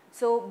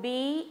 So B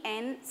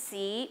and C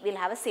will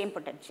have a same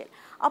potential.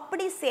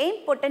 அப்படி சேம்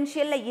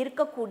பொட்டென்ஷியலில்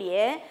இருக்கக்கூடிய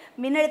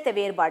மின்னழுத்த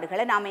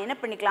வேறுபாடுகளை நாம் என்ன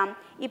பண்ணிக்கலாம்,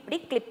 இப்படி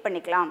கிளிப்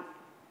பண்ணிக்கலாம்.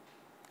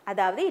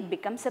 அதாவது it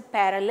becomes a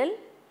parallel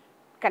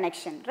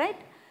connection,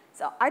 right?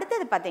 So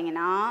அடுத்தது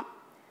பார்த்தீங்கன்னா,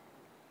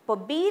 இப்போ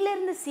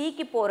பியிலேருந்து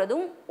சிக்கு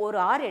போகிறதும் ஒரு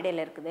ஆர்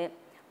இடையில இருக்குது,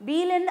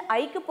 பியிலேருந்து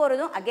ஐக்கு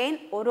போகிறதும் அகெயின்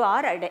ஒரு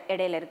ஆர்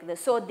இடையில இருக்குது.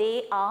 So they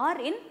are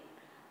in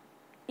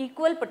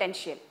equal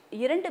potential,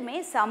 இரண்டுமே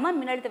சம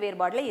மின்னழுத்த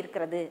வேறுபாடில்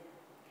இருக்கிறது.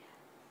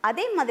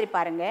 அதே மாதிரி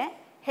பாருங்கள்,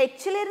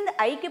 ஹெச்சிலேருந்து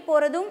ஐக்கு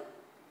போகிறதும்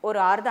ஒரு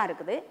ஆர் தான்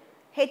இருக்குது,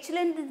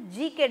 ஹெச்லேருந்து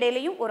ஜிக்கு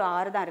இடையிலையும் ஒரு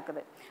ஆர் தான்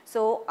இருக்குது.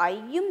 ஸோ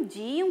ஐயும்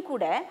ஜியும்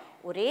கூட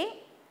ஒரே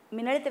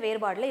மின்னழுத்த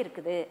வேறுபாடில்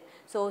இருக்குது.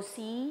 So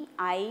C,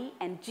 I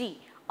and G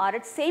R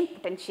at same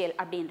potential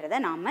அப்படின்றத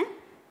நாம்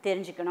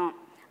தெரிஞ்சுக்கணும்.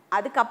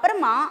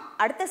 அதுக்கப்புறமா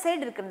அடுத்த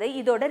சைடு இருக்கிறது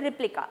இதோட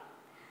replica.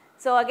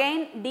 So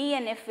again D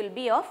and F will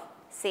P of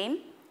same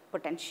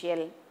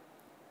potential.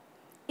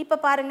 இப்போ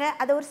பாருங்கள்,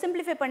 அதை ஒரு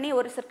சிம்பிளிஃபை பண்ணி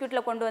ஒரு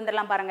சர்க்யூட்டில் கொண்டு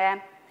வந்துடலாம்.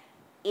 பாருங்கள்,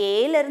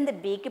 ஏலேருந்து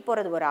பிக்கு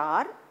போகிறது ஒரு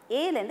ஆர்,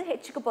 ஏலேருந்து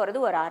ஹெச்சுக்கு போகிறது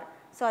ஒரு ஆர்.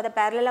 ஸோ அதை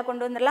பேரலாக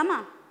கொண்டு வந்துடலாமா,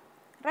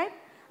 ரைட்?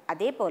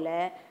 அதே போல்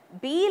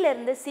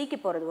பியிலேருந்து சிக்கு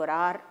போகிறது ஒரு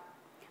ஆர்,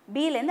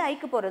 பியிலேருந்து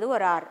ஐக்கு போகிறது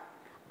ஒரு ஆர்,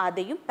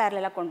 அதையும்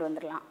பேரலாக கொண்டு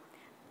வந்துடலாம்.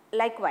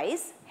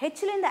 லைக்வைஸ்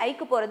ஹெச்லேருந்து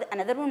ஐக்கு போகிறது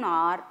another one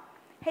ஆர்,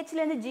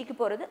 ஹெச்லேருந்து ஜிக்கு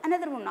போகிறது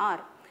another one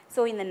ஆர்.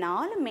 ஸோ இந்த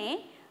நாலுமே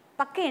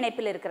பக்க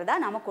இணைப்பில் இருக்கிறதா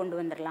நாம் கொண்டு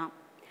வந்துடலாம்.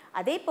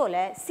 அதே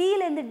போல்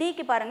சிலேருந்து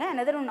டிக்கு பாருங்கள்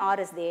another one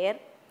R is there,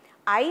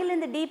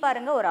 ஐலேருந்து D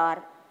பாருங்கள் ஒரு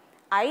ஆர்,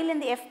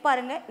 ஐலேருந்து எஃப்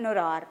பாருங்கள்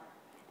இன்னொரு ஆர்,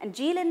 அண்ட்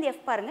ஜிலேருந்து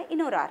எஃப் பாருங்கள்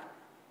இன்னொரு R.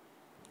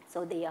 So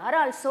they are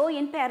also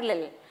in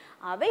parallel,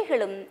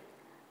 அவைகளும்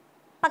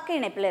பக்க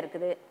இணைப்பில்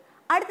இருக்குது.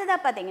 அடுத்ததாக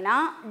பார்த்தீங்கன்னா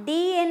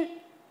டிஎன்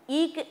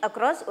இக்கு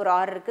அக்ராஸ் ஒரு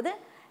ஆர் இருக்குது,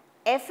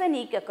 எஃப்என்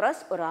இக்கு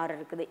அக்ராஸ் ஒரு ஆர்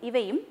இருக்குது.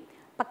 இவையும்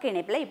பக்க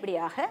இணைப்பில்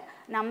இப்படியாக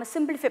நம்ம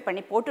சிம்பிளிஃபை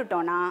பண்ணி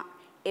போட்டுட்டோன்னா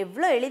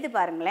எவ்வளோ எளிது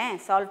பாருங்களேன்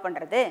சால்வ்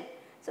பண்ணுறது.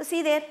 ஸோ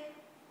see there,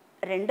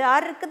 ரெண்டு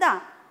ஆர் இருக்குதா,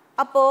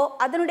 அப்போது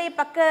அதனுடைய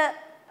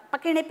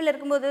பக்க இணைப்பில்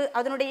இருக்கும்போது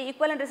அதனுடைய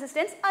ஈக்குவலன்ட்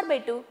ரெசிஸ்டன்ஸ்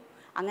R/2.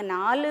 அங்கே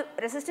 4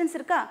 ரெசிஸ்டன்ஸ்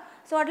இருக்கா,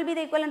 so what will be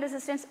the equivalent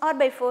resistance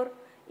R/4.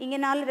 இங்கே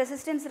 4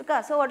 ரெசிஸ்டன்ஸ் இருக்கா,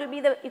 so what will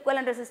be the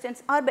equivalent resistance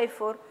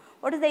R/4.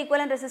 What is the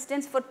equivalent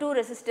resistance for 2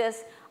 resistors?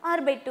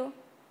 R/2.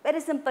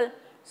 Very simple.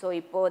 So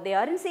இப்போது they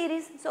are in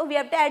series, so we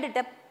have to add it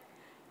up.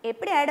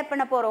 எப்படி add up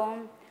பண்ண போகிறோம்?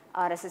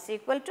 RS is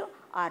equal to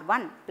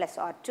R1 plus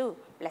R2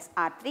 plus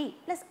R3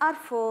 plus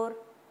R4.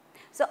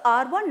 So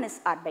R1 is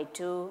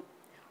R/2,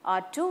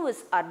 R2 is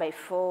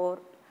R/4,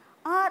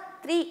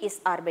 R3 is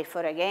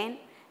R/4 again,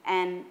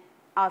 and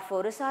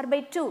R4 is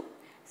R/2.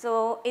 So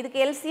இதுக்கு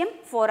LCM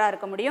 4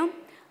 இருக்க முடியும்.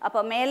 அப்போ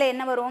மேலே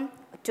என்ன வரும்?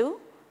 2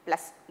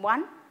 plus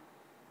 1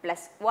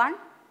 plus 1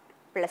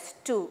 plus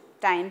 2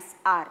 times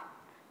R.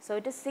 So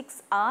it is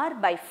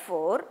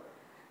 6R/4,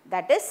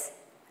 that is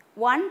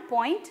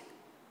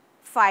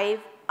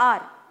 1.5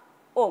 R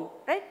ohm,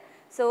 right?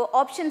 So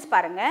options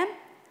பாருங்க,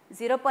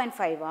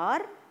 0.5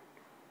 R,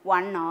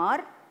 1 R,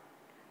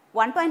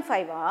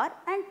 1.5 R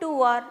and 2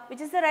 R,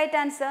 which is the right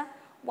answer.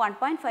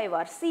 1.5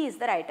 R, C is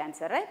the right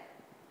answer, right?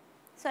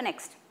 So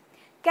next,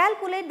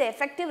 calculate the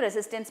effective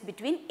resistance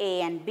between A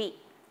and B.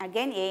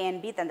 Again A and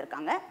B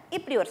தந்திருக்காங்க.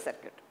 இப்படி ஒரு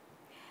circuit.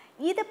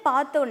 இதை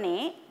பார்த்தோன்னே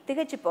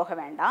திகைச்சு போக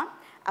வேண்டாம்.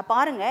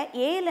 பாருங்க,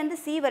 ஏலேருந்து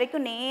C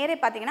வரைக்கும் நேரே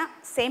பார்த்தீங்கன்னா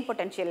சேம்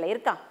பொட்டென்ஷியலில்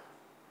இருக்கா,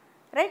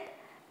 ரைட்?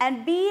 அண்ட்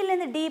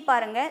பியிலேருந்து டி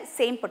பாருங்கள்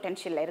சேம்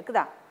பொட்டென்ஷியலில்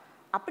இருக்குதா?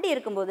 அப்படி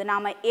இருக்கும்போது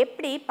நாம்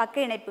எப்படி பக்க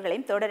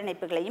இணைப்புகளையும் தொடர்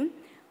இணைப்புகளையும்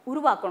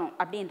உருவாக்கணும்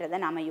அப்படின்றத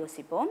நாம்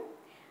யோசிப்போம்.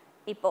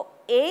 இப்போது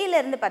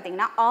ஏலேருந்து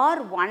பார்த்தீங்கன்னா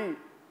R1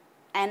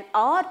 and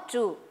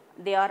R2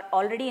 they are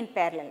already in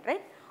parallel,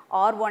 right?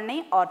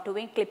 R1ஐயும்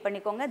R2ஐயும் click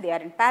பண்ணிக்கோங்க, they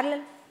are in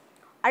parallel.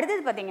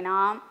 அடுத்தது பார்த்தீங்கன்னா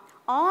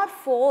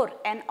R4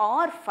 and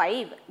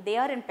R5 they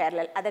are in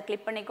parallel, அதை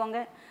கிளிக் பண்ணிக்கோங்க,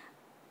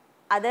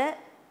 அதை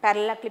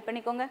parallel கிளிக்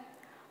பண்ணிக்கோங்க.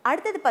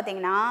 அடுத்தது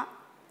பார்த்தீங்கன்னா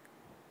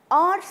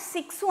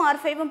R6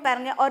 R5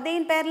 பாருங்க, are they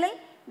in parallel?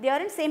 They are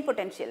in same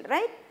potential,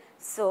 right?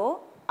 So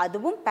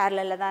அதுவும்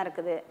parallel தான்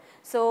இருக்குது.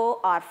 So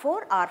R4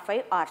 R5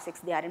 R6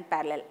 they are in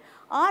parallel.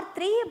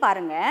 R3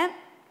 பாருங்க,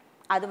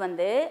 அது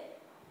வந்து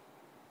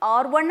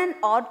R1 and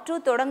R2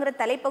 தொடங்குற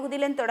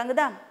தலைப்பகுதியில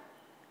தொடங்குதா,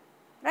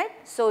 right?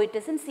 So it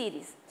is in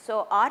series. So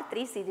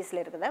R3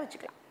 seriesல இருக்குதா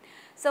வச்சுக்கலாம்.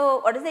 So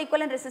what is the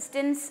equivalent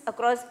resistance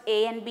across A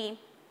and B?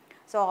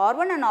 So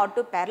R1 and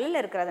R2 parallel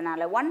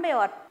இருக்கிறதுனால 1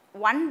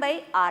 by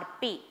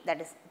Rp, that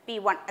is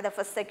P1, the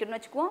first circuit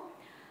வச்சுக்குவோம்.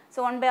 So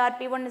 1 by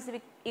Rp1 is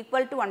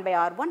equal to 1 by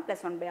R1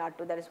 plus 1 by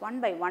R2, that is 1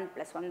 by 1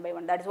 plus 1 by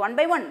 1, that is 1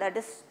 by 1, that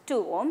is 2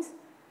 ohms.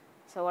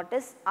 So what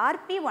is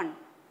Rp1?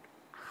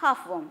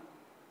 Half ohm,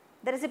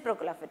 the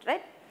reciprocal of it,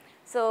 right?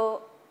 So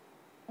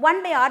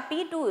 1 by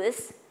Rp2 is,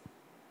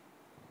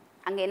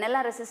 அங்கே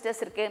என்னெல்லாம்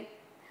resistors இருக்குது,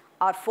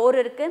 R4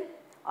 இருக்குது,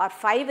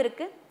 R5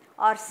 இருக்குது,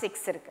 R6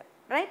 இருக்குது,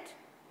 right?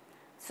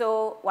 So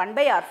 1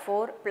 by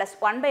R4 plus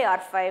 1 by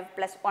R5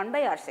 plus 1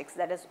 by R6,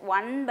 that is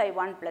 1 by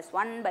 1 plus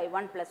 1 by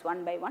 1 plus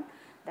 1 by 1,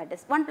 that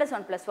is 1 plus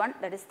 1 plus 1,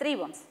 that is 3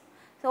 ohms.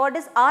 So what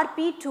is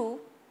Rp2?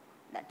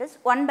 That is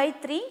 1 by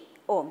 3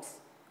 ohms.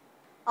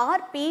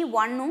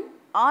 Rp1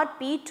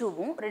 Rp2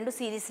 ரெண்டு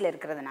சீரிஸில்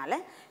இருக்கிறதுனால,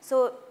 so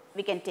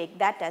we can take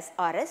that as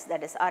Rs,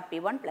 that is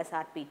Rp1 plus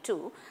Rp2,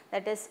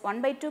 that is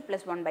 1 by 2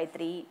 plus 1 by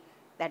 3,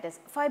 that is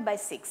 5 by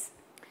 6.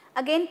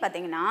 Again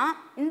பார்த்தீங்கன்னா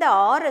இந்த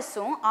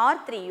Rsம்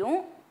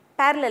R3யும்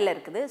parallel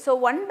இருக்குது. So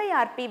 1 by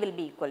Rp will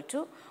be equal to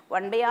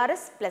 1 by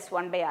Rs plus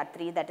 1 by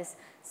R3, that is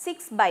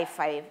 6 by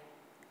 5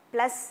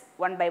 plus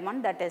 1 by 1,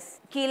 that is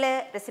கீழே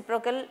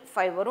reciprocal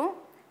 5 வரும்,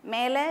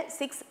 மேலே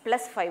 6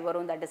 plus 5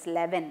 வரும், that is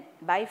 11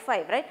 by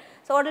 5, right?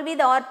 So what will be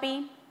the Rp?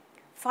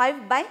 5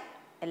 by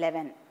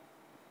 11.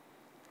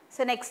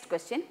 So next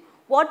question,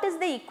 what is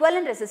the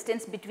equivalent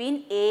resistance between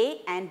A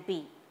and B?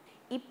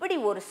 இப்படி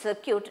ஒரு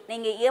circuit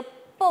நீங்கள்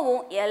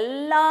எப்பவும்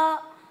எல்லா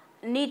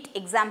NEET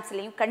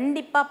எக்ஸாம்ஸ்லையும்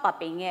கண்டிப்பாக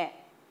பார்ப்பீங்க.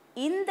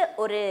 இந்த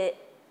ஒரு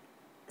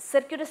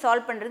சர்க்கியூட்டை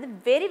சால்வ் பண்ணுறது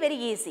வெரி வெரி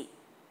ஈஸி.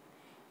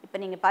 இப்போ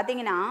நீங்கள்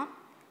பார்த்தீங்கன்னா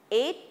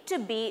A to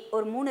B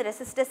ஒரு 3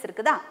 ரெசிஸ்டர்ஸ்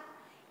இருக்குதா,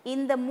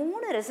 இந்த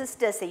 3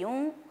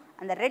 ரெசிஸ்டர்ஸையும்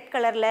அந்த ரெட்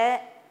கலரில்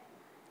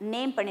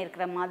நேம்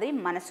பண்ணியிருக்கிற மாதிரி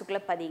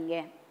மனசுக்குள்ளே பதிங்க.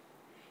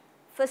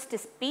 First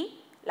is P,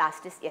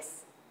 last is S.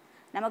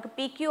 நமக்கு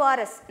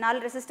PQRS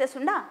 4 ரெசிஸ்டர்ஸ்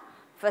உண்டா,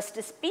 first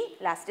is P,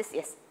 last is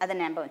S, அதை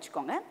ஞாபகம்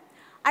வச்சுக்கோங்க.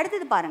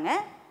 அடுத்தது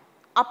பாருங்கள்,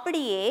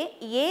 அப்படியே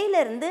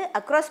ஏலேருந்து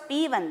அக்ராஸ் P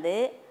வந்து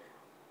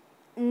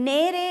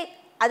நேரே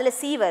அதில்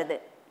C வருது.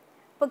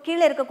 இப்போ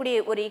கீழே இருக்கக்கூடிய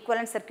ஒரு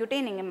ஈக்குவலன்ட்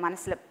சர்க்கியூட்டையும் நீங்கள்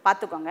மனசில்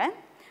பார்த்துக்கோங்க.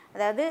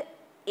 அதாவது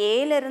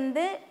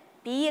ஏலேருந்து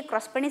Pயை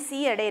க்ராஸ் பண்ணி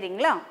C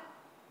அடையிறீங்களா,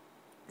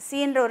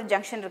 Cன்ற ஒரு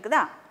ஜங்ஷன்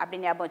இருக்குதா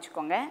அப்படின்னு ஞாபகம்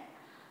வச்சுக்கோங்க.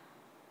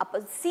 அப்போ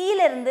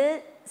Cலேருந்து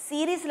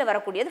சீரீஸில்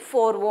வரக்கூடியது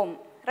 4 ohm,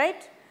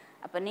 ரைட்?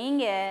 அப்போ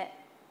நீங்கள்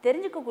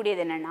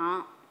தெரிஞ்சுக்கக்கூடியது என்னென்னா,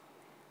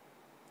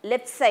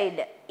 லெஃப்ட்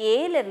சைடு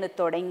ஏலேருந்து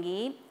தொடங்கி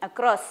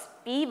அக்ராஸ்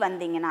P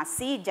வந்தீங்கன்னா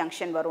C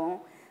ஜங்ஷன் வரும்.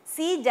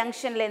 C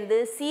ஜங்ஷன்லேருந்து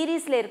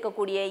சீரீஸில்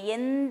இருக்கக்கூடிய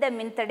எந்த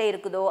மின்தடை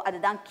இருக்குதோ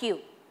அதுதான் Q.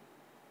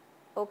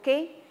 ஓகே,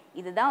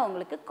 இதுதான்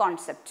உங்களுக்கு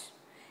கான்செப்ட்.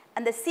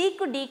 அந்த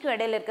Cக்கு Dக்கு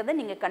இடையில இருக்கிறத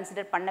நீங்கள்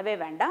கன்சிடர் பண்ணவே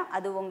வேண்டாம்.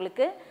 அது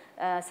உங்களுக்கு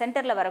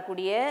சென்டரில்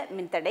வரக்கூடிய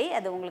மின்தடை,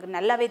 அது உங்களுக்கு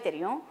நல்லாவே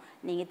தெரியும்.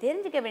 நீங்கள்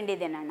தெரிஞ்சுக்க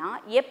வேண்டியது என்னென்னா,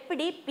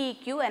 எப்படி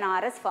PQ and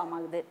RS ஃபார்ம்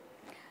ஆகுது.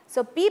 ஸோ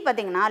P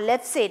பார்த்தீங்கன்னா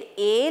லெஃப்ட் சைடு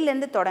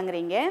ஏலேருந்து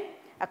தொடங்குறீங்க,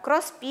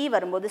 அக்ராஸ் P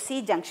வரும்போது C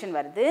ஜங்ஷன்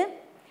வருது.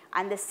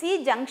 அந்த C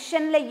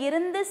ஜங்ஷனில்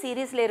இருந்து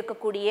சீரீஸில்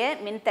இருக்கக்கூடிய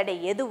மின்தடை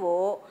எதுவோ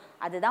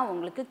அதுதான்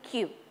உங்களுக்கு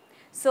Q.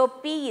 So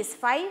P is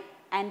 5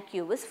 and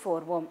Q is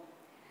 4 ohm.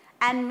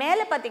 And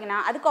மேலே பார்த்தீங்கன்னா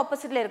அதுக்கு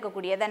ஆப்போசிட்டில்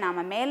இருக்கக்கூடியதை நாம்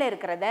மேலே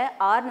இருக்கிறத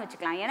ஆர்னு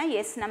வச்சுக்கலாம். ஏன்னா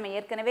எஸ் நம்ம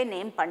ஏற்கனவே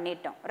நேம்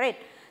பண்ணிட்டோம், ரைட்?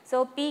 ஸோ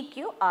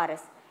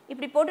PQRS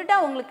இப்படி போட்டுட்டா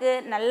உங்களுக்கு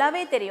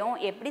நல்லாவே தெரியும்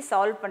எப்படி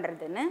சால்வ்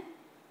பண்ணுறதுன்னு.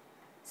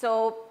 ஸோ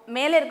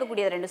மேலே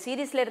இருக்கக்கூடிய 2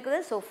 சீரீஸில் இருக்குது.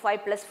 So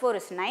 5 + 4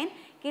 is 9.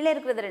 கீழே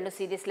இருக்கிறது 2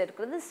 சீரீஸில்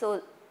இருக்கிறது. So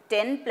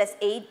 10 +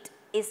 8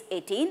 is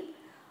 18.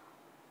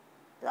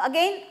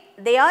 Again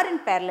they are in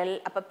parallel.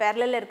 அப்போ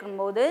parallel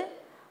இருக்கும்போது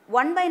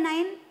 1 by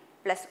 9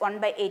 plus 1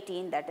 by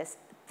 18, that is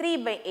 3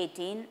 by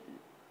 18,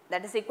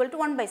 that is equal to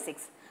 1 by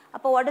 6.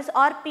 அப்போ what is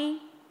Rp?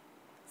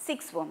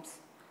 6 ohms.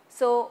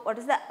 So what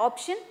is the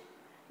option?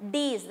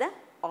 D is the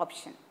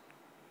option.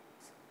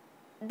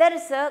 There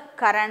is a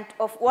current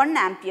of 1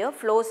 ampere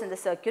flows in the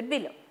circuit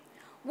below.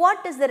 What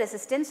is the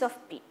resistance of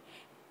P?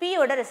 P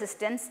ஓட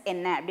resistance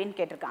என்ன அப்படின்னு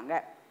கேட்டிருக்காங்க.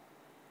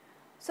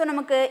 So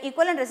நமக்கு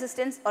equivalent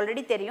resistance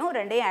already தெரியும்,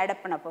 ரெண்டையும் add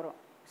up பண்ண போகிறோம்.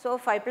 So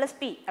 5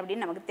 + P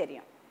அப்படின்னு நமக்கு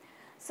தெரியும்.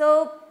 ஸோ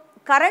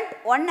கரண்ட்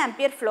 1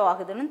 ampere ஃப்ளோ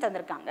ஆகுதுன்னு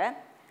தந்திருக்காங்க.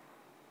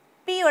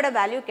 Pயோட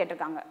வேல்யூ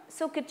கேட்டிருக்காங்க.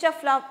 ஸோ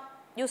கிர்ச்சாஃப் லா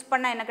யூஸ்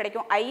பண்ணால் என்ன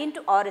கிடைக்கும்? I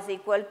into R is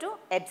equal to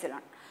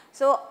epsilon.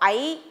 So I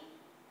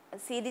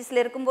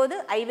சீரீஸில் இருக்கும்போது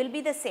I will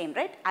be the same,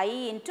 right? I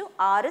into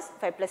R is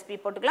 5 + P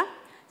போட்டுக்கலாம்.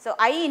 So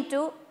I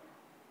into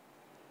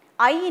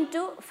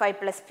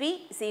 5 + P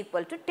is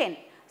equal to 10.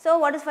 So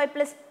what is 5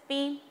 + P?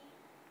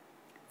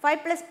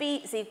 5 + P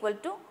is equal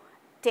to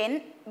 10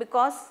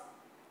 because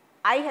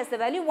I has the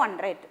value 1,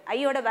 right? I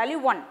ஓட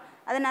value 1.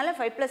 அதனால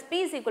 5 plus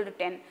p is equal to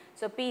 10.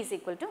 So p is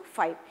equal to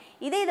 5.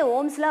 இதே இது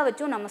Ohm's law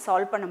வச்சும் நம்ம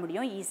solve பண்ண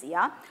முடியும்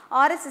ஈஸியா.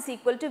 Rs is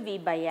equal to V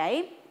by I.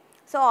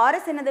 So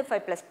Rs என்னது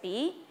 5 plus p.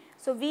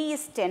 So V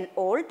is 10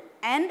 volt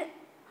and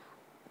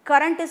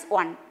current is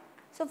 1.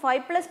 So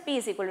 5 plus p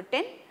is equal to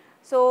 10.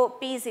 So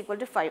p is equal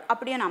to 5.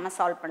 அப்படியும் நாம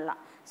solve பண்ணலாம்.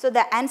 So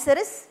the answer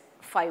is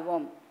 5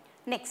 ohm.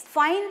 Next,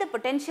 find the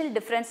potential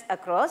difference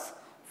across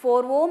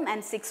 4 ohm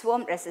and 6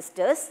 ohm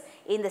resistors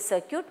in the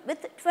circuit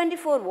with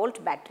 24 volt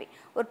battery.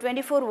 ஒரு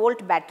 24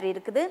 volt battery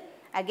இருக்குது.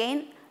 Again,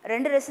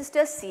 ரெண்டு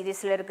resistors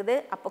seriesல இருக்குது.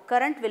 அப்போ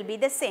current will be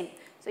the same.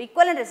 So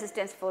equivalent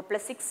resistance 4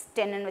 plus 6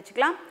 10 ன்னு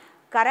வச்சுக்கலாம்.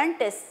 Current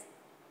is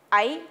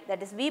I,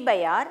 that is V by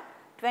R,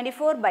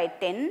 24 by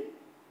 10,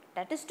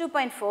 that is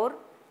 2.4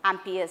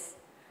 amperes.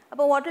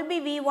 அப்போ what will be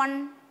V1?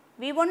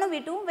 V1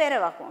 V2 வேற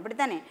ஆகும்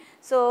அப்படிதானே.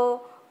 So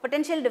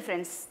potential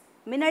difference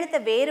மின்னழுத்த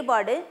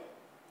வேறுபாடு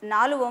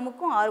 4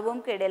 ஓமுக்கும் 6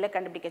 ஓமுக்கும் இடையில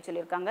கண்டுபிடிக்க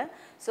சொல்லியிருக்காங்க.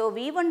 So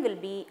V1 will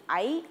be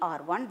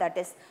IR1, that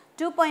is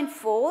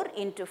 2.4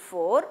 into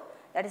 4,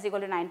 that is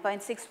equal to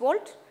 9.6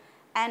 volt,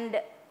 and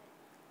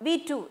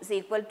V2 is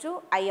equal to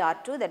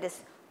IR2, that is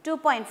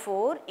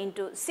 2.4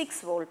 into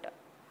 6 volt,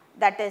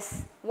 that is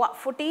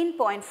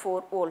 14.4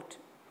 volt.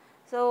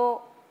 So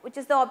which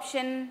is the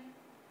option?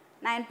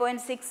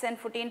 9.6 and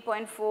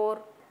 14.4.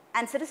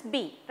 Answer is B,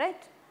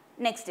 right?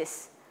 Next is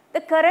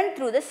the current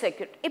through the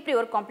circuit. இப்படி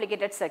ஒரு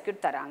complicated circuit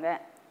தராங்க.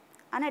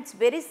 ஆனால் it's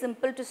very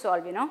simple to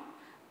solve, you know.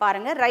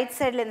 பாருங்க right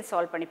சைடில் இருந்து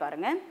solve பண்ணி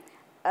பாருங்க.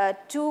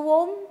 2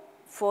 ohm,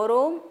 4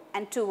 ohm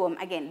and 2 ohm.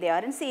 Again, they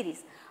are in series.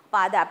 அப்போ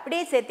அதை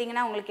அப்படியே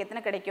சேர்த்திங்கன்னா உங்களுக்கு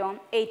எத்தனை கிடைக்கும்?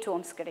 8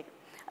 ohms கிடைக்கும்.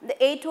 The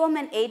 8 ohm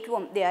and 8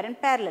 ohm, they are in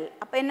parallel.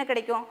 அப்போ என்ன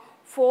கிடைக்கும்?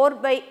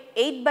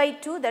 8 by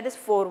 2, that is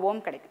 4 ohm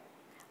கிடைக்கும்.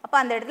 அப்போ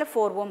அந்த இடத்துல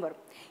 4 ohm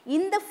வரும்.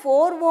 இந்த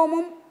 4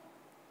 ohmும்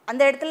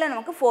அந்த இடத்துல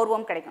நமக்கு 4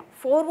 ohm கிடைக்கும்.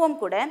 4 ohm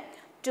கூட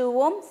 2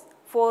 ohms,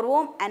 4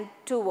 ohm and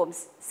 2 ohms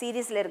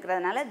சீரீஸில்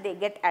இருக்கிறதுனால they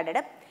get added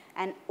up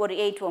and ஒரு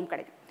 8 ohm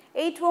கிடைக்கும்.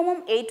 8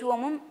 ohmும் 8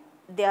 ohmும்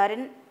they are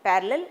in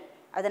parallel.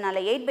 அதனால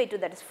 8 by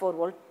 2, that is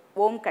 4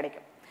 ohm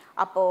கிடைக்கும்.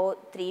 அப்போ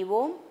 3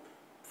 ohm,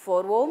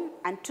 4 ohm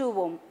and 2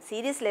 ohm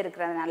சீரீஸில்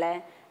இருக்கிறதுனால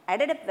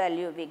added up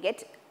value we get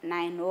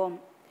 9 ohm.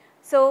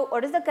 So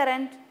what is the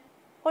current?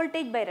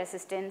 Voltage by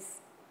resistance.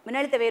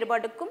 மின்னழுத்த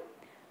வேறுபாட்டுக்கும்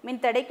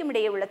மின்தடைக்கும்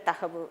இடையே உள்ள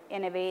தகவு.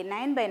 எனவே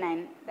 9 by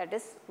 9, that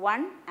is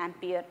 1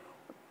 ampere,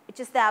 which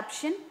is the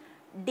option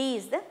D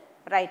is the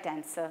right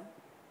answer.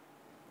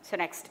 So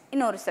next,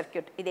 இன்னொரு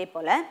circuit இதே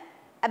போல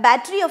a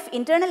battery of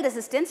internal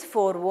resistance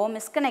 4 ohm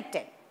is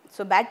connected.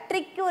 So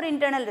batteryக்கு ஒரு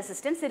internal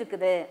resistance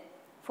இருக்குது,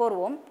 4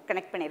 ohm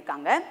connect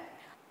பண்ணியிருக்காங்க.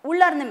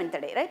 உள்ளார்ந்த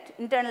மின்தடை, right?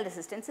 Internal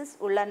resistance is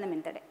உள்ளார்ந்த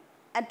மின்தடை.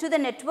 And to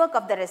the network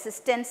of the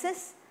resistances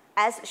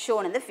as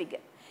shown in the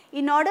figure.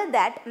 In order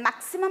that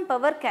maximum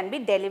power can be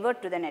delivered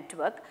to the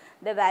network,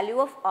 the value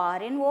of R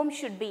in ohm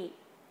should be.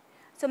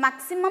 So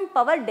maximum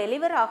power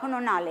deliver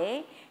ஆகணும்னாலே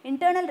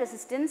internal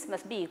resistance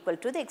must be equal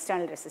to the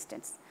external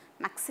resistance.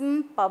 Maximum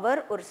power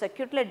ஒரு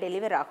circuitல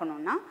deliver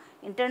ஆகணும்னா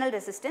internal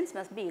resistance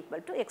must be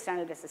equal to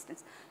external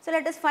resistance. So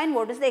let us find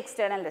what is the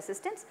external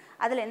resistance.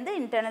 அதில் இருந்து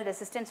internal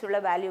resistance உள்ள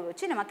value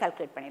வச்சு நம்ம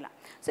calculate பண்ணிடலாம்.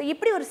 So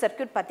இப்படி ஒரு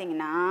circuit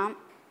பார்த்தீங்கன்னா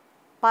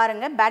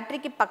பாருங்க,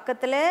 பேட்டரிக்கு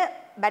பக்கத்தில்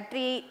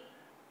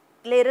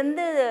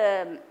பேட்டரியிலிருந்து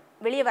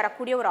வெளியே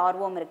வரக்கூடிய ஒரு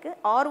 6 ohm இருக்குது.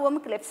 6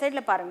 ohmக்கு லெஃப்ட்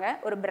சைடில் பாருங்கள்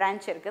ஒரு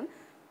பிரான்ச் இருக்குது.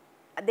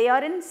 they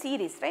are in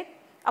series, right?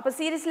 அப்போ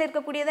சீரீஸில்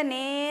இருக்கக்கூடியதை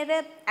நேர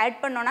ஆட்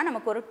பண்ணோன்னா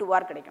நமக்கு ஒரு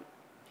 2R கிடைக்கும்.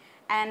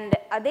 அண்ட்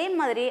அதே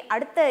மாதிரி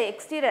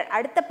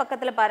அடுத்த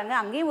பக்கத்தில் பாருங்கள்,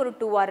 அங்கேயும் ஒரு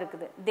 2R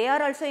இருக்குது. they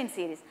are also in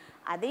series.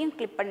 அதையும்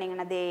கிளிக்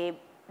பண்ணிங்கன்னா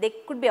they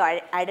could be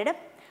added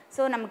up.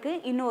 So நமக்கு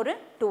இன்னொரு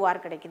 2R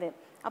கிடைக்குது.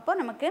 அப்போ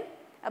நமக்கு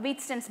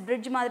வீட்ஸ்டன்ஸ்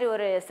பிரிட்ஜ் மாதிரி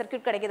ஒரு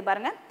சர்க்யூட் கிடைக்குது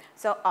பாருங்கள்.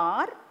 ஸோ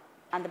R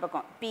அந்த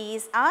பக்கம், P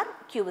is R,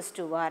 Q is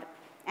 2R,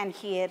 and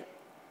here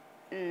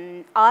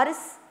R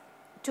is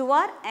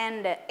 2R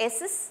and S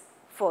is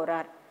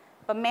 4R.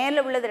 இப்போ மேலே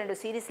உள்ளது ரெண்டு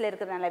சீரீஸில்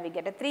இருக்கிறதுனால we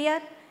get a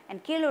 3R, and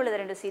கீழே உள்ளது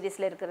ரெண்டு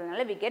சீரீஸில்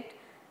இருக்கிறதுனால we get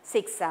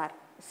 6R.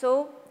 ஸோ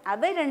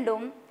அவை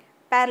ரெண்டும்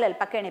parallel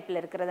பக்க இணைப்பில்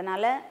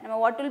இருக்கிறதுனால நம்ம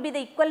what will be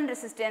the equivalent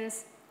resistance?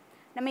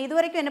 நம்ம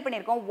இதுவரைக்கும் என்ன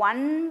பண்ணியிருக்கோம்?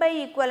 1 by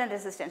equivalent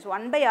resistance,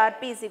 1 by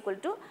RP is equal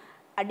to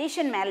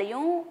addition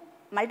மேலேயும்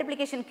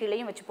மல்டிப்ளிகேஷன்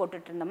கீழேயும் வச்சு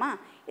போட்டுட்டு இருந்தோமா.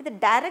 இது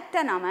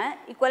டைரெக்டாக நாம்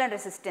equivalent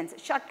resistance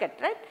shortcut,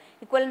 right?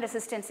 Equivalent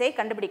ரெசிஸ்டன்ஸே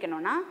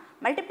கண்டுபிடிக்கணும்னா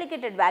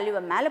மல்டிப்ளிகேட்டட்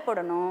வேல்யூவை மேலே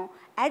போடணும்,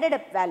 ஆடட்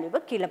அப்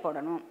வேல்யூவை கீழே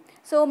போடணும்.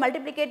 ஸோ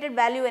மல்டிப்ளிகேட்டட்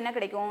வேல்யூ என்ன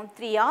கிடைக்கும்?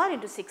 3R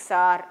into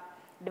 6R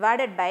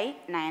divided by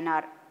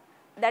 9R,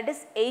 that is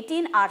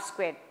 18R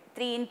squared.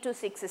 3 into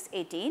 6 is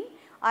 18,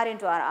 R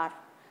into R,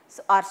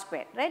 so R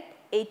squared, right?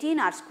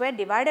 18R squared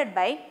divided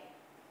by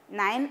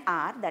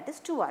 9R, that is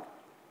 2R.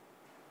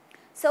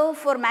 So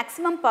for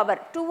maximum power,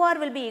 2R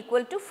will be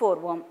equal to 4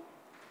 ohm.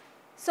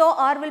 So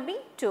R will be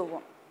 2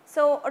 ohm.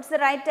 So what's the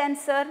right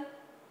answer?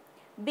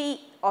 B,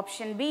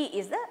 option B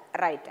is the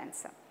right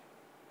answer.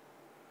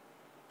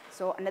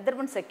 So another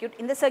one circuit.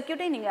 இந்த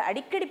சர்க்யூட்டை நீங்கள்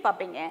அடிக்கடி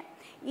பார்ப்பீங்க.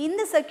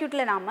 இந்த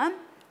சர்க்யூட்டில் நாம்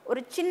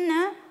ஒரு சின்ன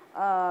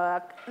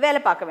வேலை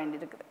பார்க்க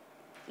வேண்டியிருக்குது.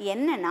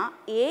 என்னென்னா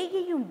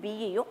ஏயையும்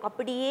பியையும்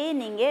அப்படியே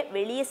நீங்கள்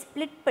வெளியே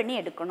ஸ்ப்ளிட் பண்ணி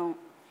எடுக்கணும்.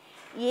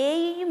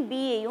 ஏயையும்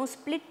பியையும்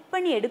ஸ்ப்ளிட்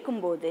பண்ணி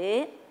எடுக்கும்போது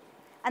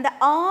அந்த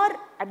ஆர்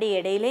அப்படியே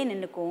இடையிலே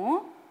நின்றுக்கும்,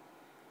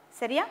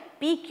 சரியா?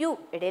 பிக்யூ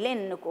இடையிலே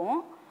நின்றுக்கும்.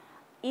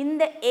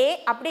 இந்த ஏ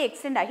அப்படியே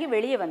எக்ஸ்டெண்ட் ஆகி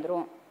வெளியே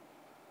வந்துடும்.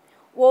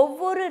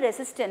 ஒவ்வொரு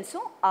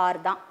ரெசிஸ்டன்ஸும் ஆர்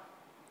தான்,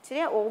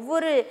 சரியா?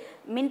 ஒவ்வொரு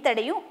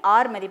மின்தடையும்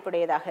ஆர்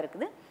மதிப்புடையதாக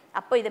இருக்குது.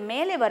 அப்போ இது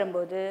மேலே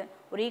வரும்போது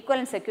ஒரு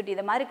ஈக்குவலன்ட் சர்க்யூட்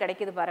இது மாதிரி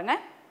கிடைக்குது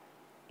பாருங்கள்.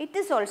 It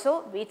is also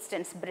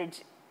வீட்ஸ்டன்ஸ்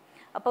bridge.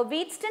 அப்போ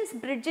வீட்ஸ்டன்ஸ்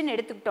பிரிட்ஜுன்னு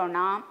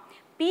எடுத்துக்கிட்டோன்னா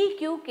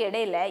பிக்யூக்கு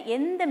இடையில்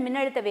எந்த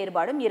மின்னழுத்த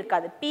வேறுபாடும்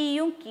இருக்காது.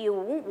 பியும்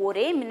கியூவும்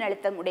ஒரே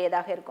மின்னழுத்தம்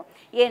உடையதாக இருக்கும்.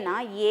 ஏன்னா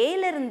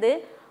ஏலேருந்து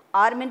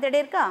ஆர் மின்தடை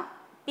இருக்கா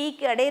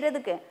பிக்கு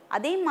அடைகிறதுக்கு,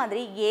 அதே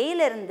மாதிரி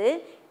ஏலேருந்து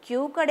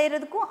கியூக்கு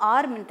அடைகிறதுக்கும்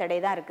ஆர் மின்தடை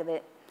தான் இருக்குது.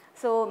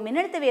 ஸோ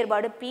மின்னழுத்த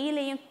வேறுபாடு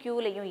பிலையும்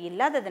கியூலையும்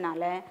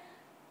இல்லாததுனால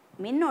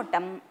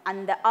மின்னோட்டம்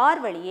அந்த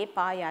ஆர் வழியே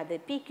பாயாது,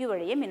 பிக்யூ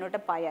வழியே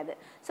மின்னோட்டம் பாயாது.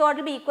 So what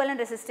will be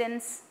equivalent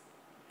resistance?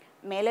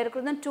 மேலே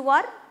இருக்கிறதும்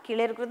 2R,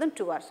 கீழே இருக்கிறதும்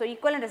 2R. So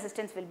equivalent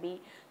resistance will be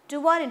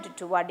 2R into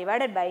 2R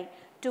divided by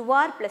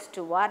 2R plus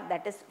 2R,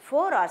 that is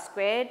 4R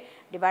squared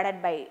divided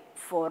by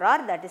 4R,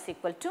 that is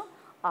equal to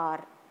R.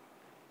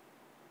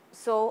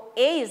 So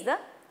A is the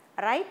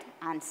right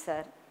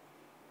answer.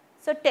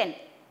 So 10.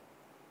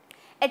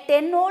 A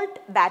 10-volt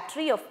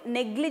battery of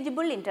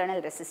negligible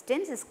internal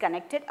resistance is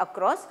connected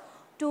across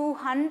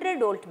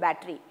 200-volt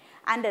battery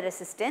and a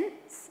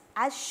resistance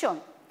as shown.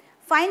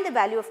 Find the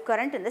value of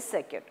current in the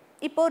circuit.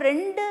 இப்போ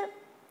ரெண்டு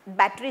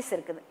batteries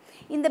இருக்குது.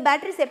 இந்த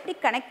batteries எப்படி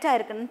connect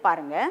ஆகிருக்குன்னு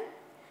பாருங்கள்.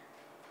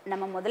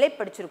 நம்ம முதலே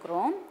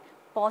படிச்சிருக்கிறோம்,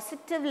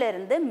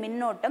 பாசிட்டிவ்லேருந்து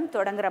மின்னோட்டம்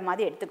தொடங்குற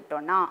மாதிரி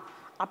எடுத்துக்கிட்டோன்னா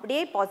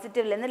அப்படியே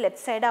பாசிட்டிவ்லேருந்து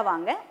லெஃப்ட் சைடாக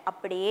வாங்க,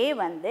 அப்படியே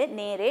வந்து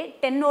நேரே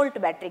 10 வோல்ட்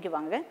பேட்டரிக்கு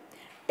வாங்க.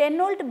 10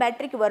 வோல்ட்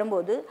பேட்டரிக்கு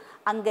வரும்போது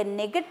அங்கே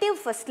நெகட்டிவ்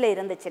ஃபஸ்ட்டில்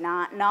இருந்துச்சுன்னா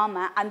நாம்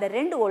அந்த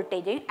 2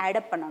 வோல்டேஜையும்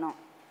ஆடப் பண்ணணும்.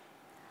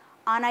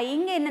 ஆனால்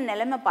இங்கே என்ன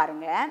நிலைமை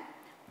பாருங்கள்,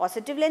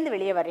 பாசிட்டிவ்லேருந்து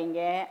வெளியே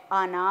வர்றீங்க,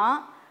 ஆனால்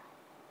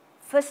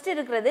ஃபஸ்ட்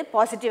இருக்கிறது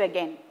பாசிட்டிவ்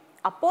அகெயின்.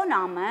 அப்போது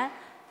நாம்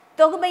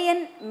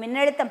தொகுபயன்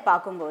மின்னழுத்தம்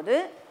பார்க்கும்போது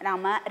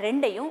நாம்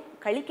ரெண்டையும்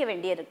கழிக்க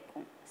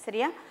வேண்டியிருக்கும்,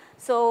 சரியா?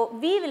 So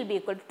V will be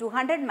equal to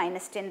 200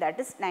 minus 10, that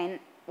is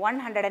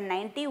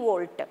 190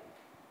 volt.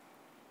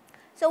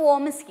 So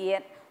ohm is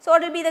here. So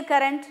what will be the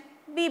current?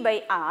 V by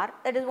R,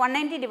 that is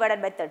 190 divided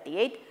by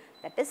 38,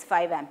 that is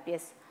 5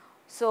 amperes.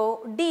 So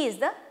D is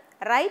the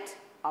right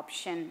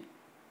option.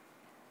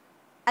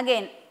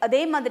 Again,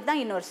 அதே மாதிரி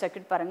தான் இன்னொரு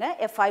circuit பாருங்கள்.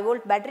 A 5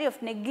 volt battery of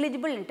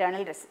negligible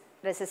internal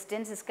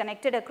resistance is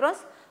connected across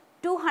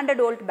 200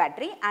 volt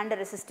battery and a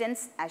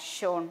resistance as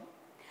shown.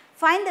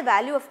 Find the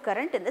value of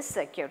current in this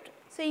circuit.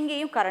 So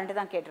இங்கேயும் current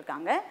தான்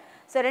கேட்டிருக்காங்க.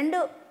 So ரெண்டு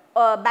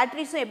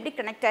பேட்டரிஸும் எப்படி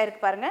கனெக்ட்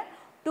ஆகிருக்கு பாருங்கள்.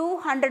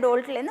 200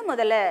 வோல்ட்லேருந்து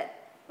முதல்ல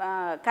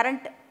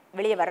கரண்ட்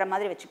வெளியே வர்ற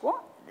மாதிரி வச்சுக்குவோம்.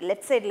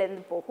 லெஃப்ட்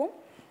சைட்லேருந்து போகும்.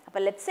 அப்போ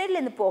லெஃப்ட்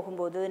சைட்லேருந்து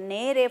போகும்போது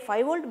நேரே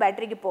 5 வோல்ட்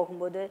பேட்டரிக்கு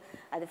போகும்போது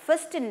அது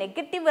ஃபஸ்ட்டு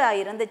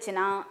நெகட்டிவாக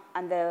இருந்துச்சுன்னா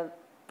அந்த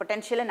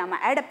பொட்டென்ஷியலை நம்ம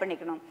ஆடப்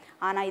பண்ணிக்கணும்.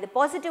 ஆனால் இது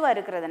பாசிட்டிவாக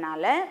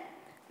இருக்கிறதுனால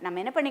நம்ம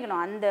என்ன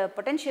பண்ணிக்கணும், அந்த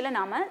பொட்டென்ஷியலை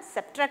நாம்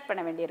சப்ட்ராக்ட்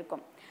பண்ண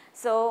வேண்டியிருக்கும்.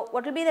 So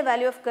what will be the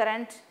value of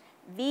current?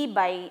 V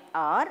by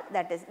R,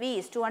 that is V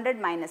is 200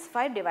 minus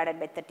 5 divided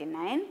by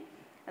 39,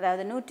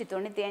 அதாவது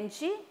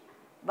 195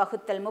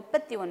 வகுத்தல்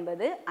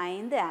 39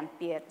 5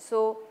 ampere. So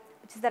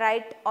which is the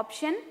right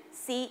option?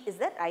 C is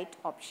the right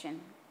option.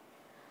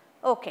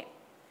 Okay,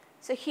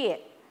 so here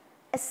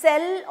a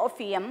cell of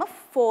EMF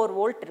 4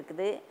 volt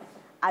இருக்குது,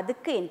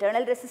 அதுக்கு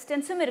internal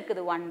resistanceம்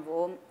இருக்குது 1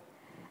 ohm,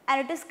 and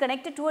it is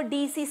connected to a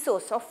DC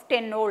source of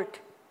 10 volt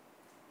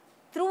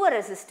through a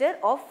resistor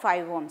of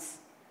 5 ohms.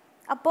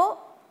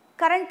 அப்போது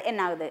current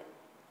என்ன ஆகுது?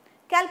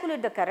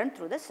 calculate the current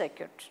through the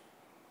circuit.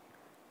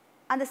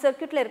 அந்த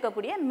சர்க்யூட்டில்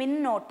இருக்கக்கூடிய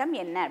மின்னோட்டம்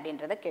என்ன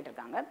அப்படின்றத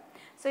கேட்டிருக்காங்க.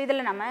 ஸோ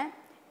இதில் நம்ம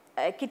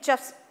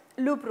கிர்ச்சாஃப்ஸ்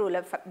லூப்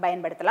ரூலை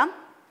பயன்படுத்தலாம்.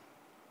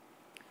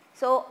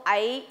 So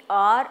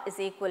IR is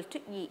equal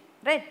to E,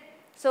 right?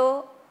 So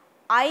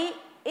I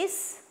is,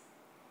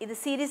 இது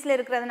சீரீஸில்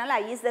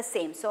இருக்கிறதுனால I is the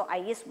same. So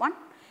I is 1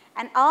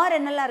 and R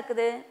என்னெல்லாம்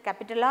இருக்குது?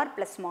 Capital R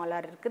plus small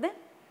r இருக்குது,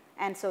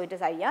 and so it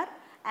is IR.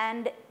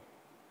 and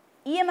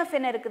EMF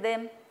என்ன இருக்குது?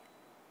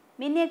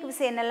 மின்னியக்கு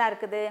விசை என்னெல்லாம்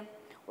இருக்குது?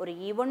 ஒரு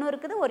E1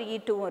 இருக்குது, ஒரு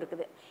E2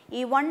 இருக்குது.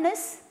 E1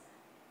 is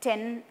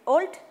 10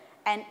 volt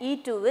and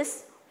E2 is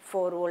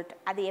 4 volt.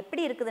 அது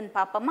எப்படி இருக்குதுன்னு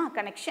பார்ப்போமா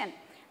கனெக்ஷன்?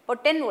 இப்போ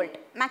 10 volt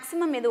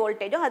மேக்ஸிமம் எது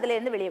வோல்டேஜோ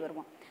அதிலேருந்து வெளியே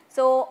வருவோம்.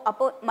 ஸோ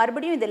அப்போது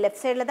மறுபடியும் இது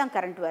லெஃப்ட் சைடில் தான்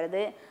கரண்ட்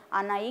வருது.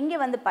 ஆனால் இங்கே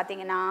வந்து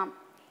பார்த்திங்கன்னா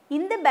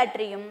இந்த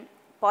பேட்டரியும்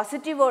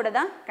பாசிட்டிவோடு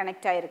தான்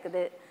கனெக்ட்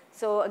ஆகிருக்குது.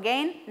 ஸோ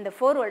அகெயின் இந்த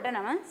 4 வோல்ட்டை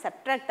நம்ம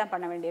சப்ட்ராக்ட் தான்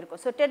பண்ண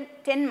வேண்டியிருக்கும். So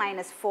 10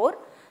 minus 4,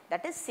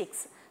 that is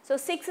 6. So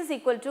 6 is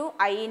equal to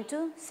I into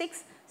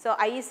 6. So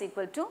I is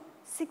equal to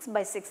 6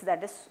 by 6,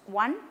 that is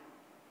 1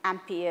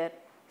 ampere.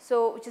 So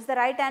which is the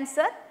right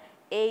answer?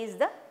 A is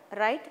the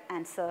right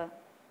answer.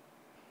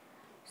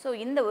 So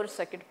in the ஒரு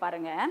circuit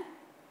பாருங்க.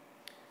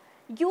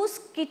 Use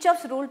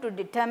Kirchhoff's rule to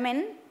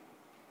determine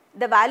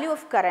the value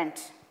of current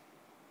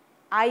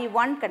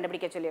I1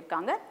 கண்டுபிடிக்க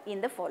சொல்லியிருக்காங்க in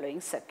the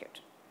following circuit.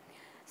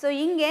 So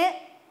இங்கே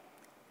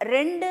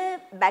ரெண்டு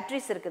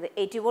batteries இருக்குது,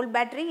 80 volt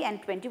battery and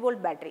 20 volt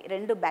battery.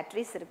 ரெண்டு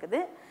batteries இருக்குது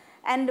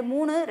and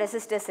 3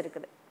 resistors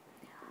இருக்குது.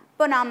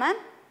 இப்போ நாம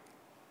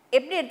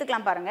எப்படி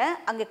எடுத்துக்கலாம் பாருங்க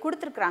அங்கே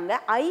கொடுத்துருக்குறாங்க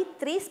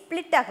I3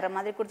 ஸ்ப்ளிட் ஆகிற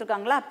மாதிரி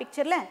கொடுத்துருக்காங்களா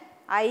பிக்சரில்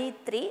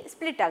I3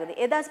 ஸ்ப்ளிட் ஆகுது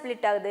எதா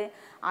ஸ்ப்ளிட் ஆகுது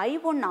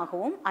I1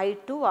 ஆகவும்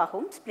I2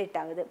 ஆகவும் ஸ்ப்ளிட்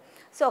ஆகுது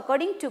so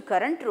according to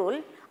current rule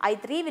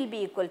I3 will be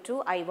equal to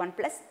I1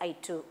 plus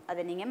I2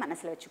 அதை நீங்கள்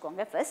மனசில்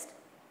வச்சுக்கோங்க ஃபர்ஸ்ட்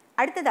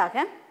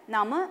அடுத்ததாக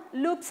நாம்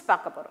லூப்ஸ்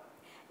பார்க்க போகிறோம்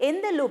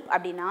எந்த லூப்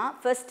அப்படின்னா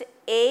ஃபர்ஸ்ட்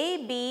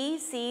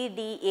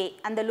ABCDA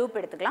அந்த லூப்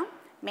எடுத்துக்கலாம்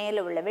மேலே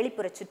உள்ள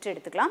வெளிப்புற சுற்று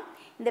எடுத்துக்கலாம்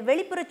இந்த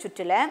வெளிப்புற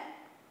சுற்றில்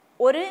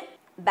ஒரு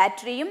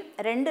பேட்டரியும்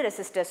 2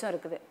 ரெசிஸ்டர்ஸும்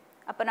இருக்குது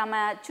அப்போ நம்ம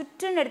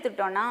சுற்றுன்னு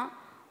எடுத்துக்கிட்டோன்னா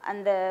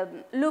அந்த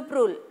லூப்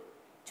ரூல்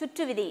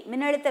சுற்று விதி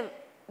மின்னழுத்த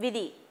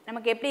விதி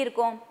நமக்கு எப்படி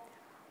இருக்கும்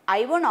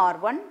I1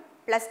 R1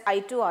 plus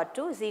I2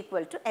 R2 is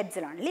equal to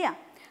epsilon இல்லையா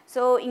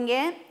ஸோ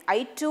இங்கே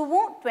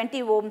I2வும்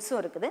 20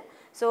 ohmஸும் இருக்குது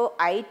so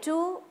I2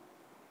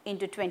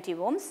 into 20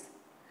 ohms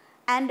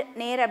and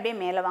நேராக அப்படியே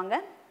மேலே வாங்க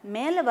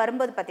மேலே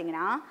வரும்போது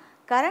பார்த்தீங்கன்னா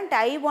கரண்ட்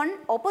I1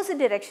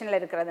 ஆப்போசிட் டிரெக்ஷனில்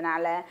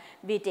இருக்கிறதுனால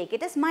we take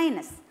it as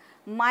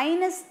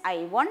minus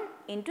I1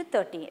 into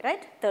 30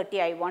 right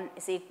 30 I1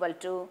 is equal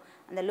to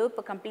அந்த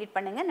லூப்பை கம்ப்ளீட்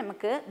பண்ணுங்கள்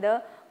நமக்கு the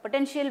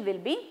potential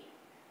will be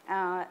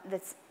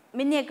this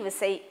மின்னியக்கு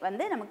விசை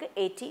வந்து நமக்கு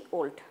 80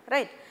 volt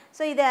right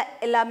ஸோ இதை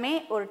எல்லாமே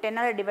ஒரு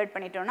 10ஆல் டிவைட்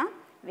பண்ணிட்டோன்னா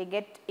we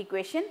get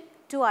equation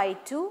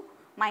 2I2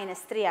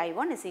 minus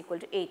 3I1 is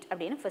equal to 8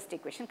 அப்படின்னு ஃபர்ஸ்ட்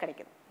equation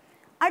கிடைக்குது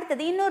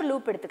அடுத்தது இன்னொரு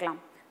லூப்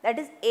எடுத்துக்கலாம் that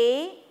is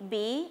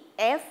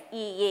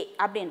ABFEA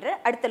அப்படின்ற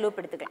அடுத்த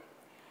லூப் எடுத்துக்கலாம்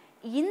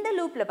இந்த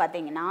லூப்பில்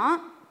பார்த்தீங்கன்னா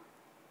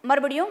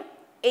மறுபடியும்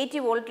 80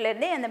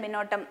 வோல்ட்லேருந்தே அந்த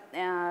மின்னோட்டம்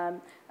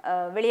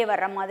வெளியே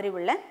வர்ற மாதிரி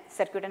உள்ள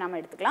சர்க்யூட்டை நம்ம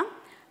எடுத்துக்கலாம்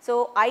so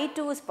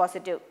I2 is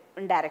positive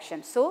in direction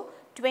so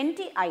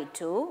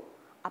 20I2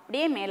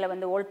 அப்படியே மேலே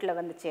வந்து வோல்ட்டில்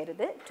வந்து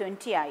சேருது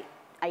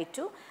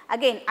 20I2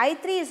 again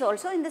I3 is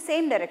also in the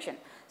same direction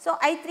so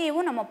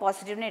I3வும் நம்ம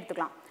பாசிட்டிவ்னு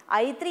எடுத்துக்கலாம்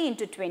I3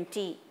 into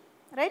 20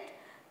 right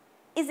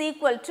is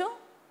equal to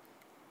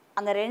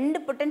அங்கே 2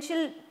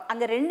 பொட்டன்ஷியல்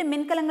அங்கே 2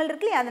 மின்கலங்கள்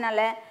இருக்குல்லையே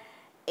அதனால்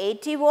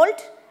 80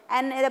 வோல்ட்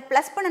அண்ட் இதை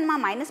ப்ளஸ் பண்ணணுமா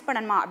மைனஸ்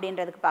பண்ணணுமா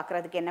அப்படின்றதுக்கு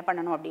பார்க்குறதுக்கு என்ன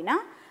பண்ணணும் அப்படின்னா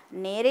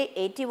நேரே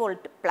 80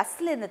 வோல்ட்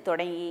ப்ளஸ்லேருந்து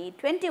தொடங்கி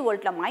 20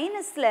 வோல்ட்டில்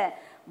மைனஸில்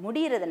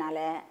முடிகிறதுனால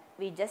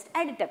we just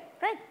add it up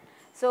right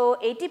so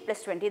 80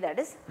 plus 20 that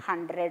is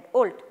 100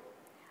 volt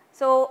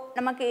so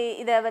நமக்கு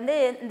இதை வந்து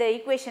இந்த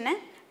ஈக்குவேஷனை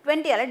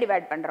 20ஆல்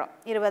டிவைட் பண்ணுறோம்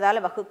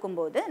 20ஆல்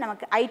வகுக்கும்போது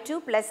நமக்கு I2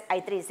 plus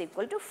I3 is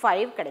equal to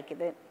 5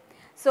 கிடைக்குது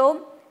so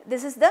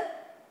this is the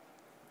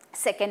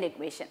second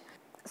equation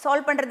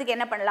solve பண்ணுறதுக்கு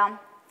என்ன பண்ணலாம்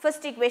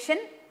ஃபர்ஸ்ட்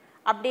ஈக்குவேஷன்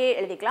அப்படியே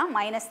எழுதிக்கலாம்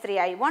minus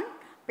 3I1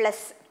 plus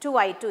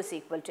 2I2 is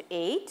equal to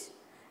 8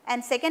 and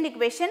second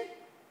equation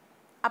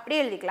அப்படியே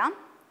எழுதிக்கலாம்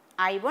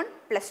I1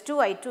 plus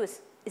 2I2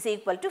 is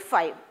equal to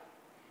 5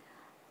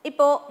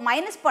 இப்போ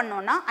minus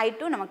பண்ணோன்னா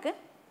I2 நமக்கு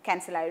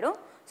கேன்சல் ஆகிடும்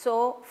so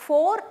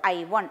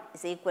 4I1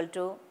 is equal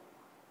to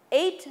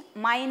 8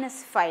 minus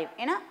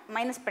 5 ஏன்னா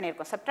மைனஸ்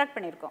பண்ணியிருக்கோம் சப்ட்ராக்ட்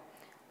பண்ணியிருக்கோம்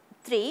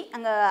 3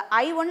 அங்கே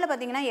I1ல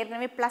பார்த்தீங்கன்னா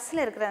ஏற்கனவே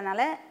ப்ளஸில்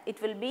இருக்கிறதுனால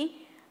இட் வில் பி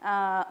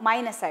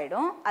மைனஸ்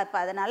ஆகிடும் அப்போ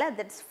அதனால்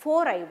தட்ஸ்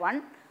 4I1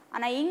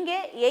 ஆனால் இங்கே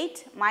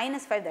 8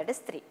 minus 5 that is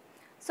 3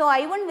 so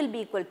I1 will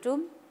be equal to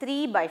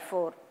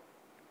 3/4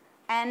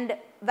 and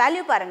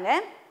value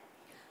பாருங்கள்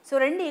ஸோ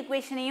 2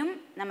 ஈக்குவேஷனையும்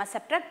நம்ம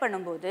சப்ட்ராக்ட்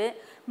பண்ணும்போது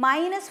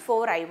minus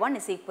 4I1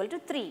 is equal to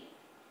 3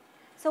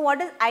 so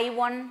what is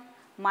I1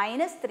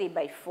 minus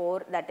 3/4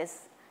 that is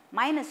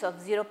minus of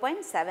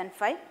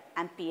 0.75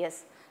 amperes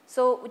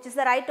so which is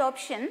the right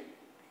option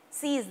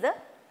C is the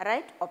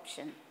right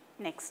option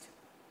next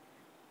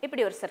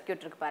இப்படி ஒரு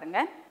circuit இருக்கு பாருங்க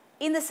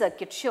in the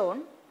circuit shown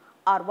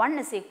R1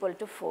 is equal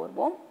to 4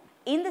 ohm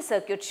in the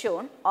circuit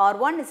shown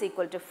R1 is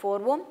equal to 4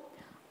 ohm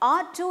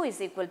R2 is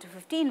equal to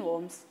 15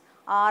 ohms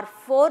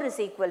R4 is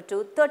equal to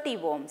 30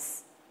 ohms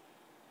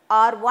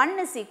R1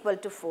 is equal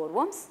to 4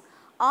 ohms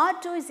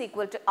R2 is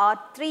equal to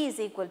R3 is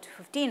equal to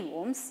 15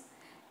 ohms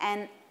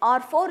and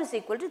R4 is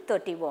equal to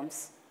 30 ohms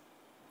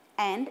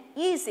and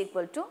E is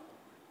equal to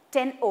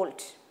 10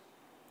 volt.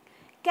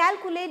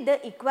 Calculate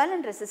the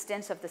equivalent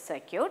resistance of the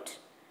circuit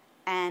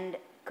and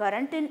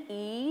current in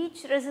each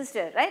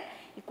resistor, right?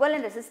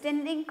 Equivalent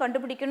resistance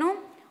கண்டுபிடிக்கணும்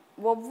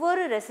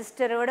ஒவ்வொரு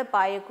ரெசிஸ்டரோட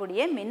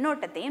பாயக்கூடிய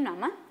மின்னோட்டத்தையும்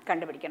நாம்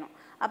கண்டுபிடிக்கணும்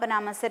அப்போ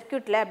நாம்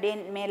சர்க்யூட்டில் அப்படியே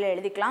மேலே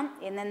எழுதிக்கலாம்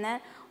என்னென்ன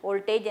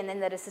வோல்டேஜ்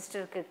எந்தெந்த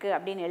ரெசிஸ்டருக்கு இருக்குது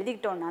அப்படின்னு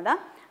எழுதிக்கிட்டோன்னா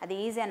தான் அது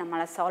ஈஸியாக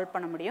நம்மளால் சால்வ்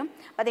பண்ண முடியும்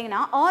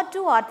பார்த்தீங்கன்னா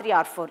R2 R3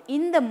 R4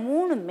 இந்த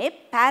மூணுமே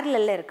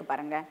பேரலலில் இருக்குது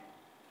பாருங்கள்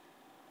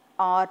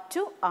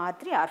R2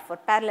 R3 R4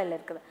 பேரலலில்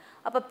இருக்குது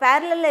அப்போ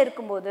பேரலலில்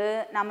இருக்கும்போது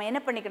நம்ம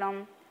என்ன பண்ணிக்கணும்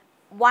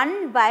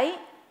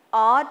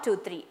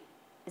 1/R23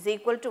 is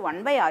equal to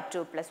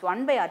 1/R2 plus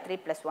 1/R3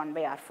 plus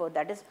 1/R4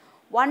 that is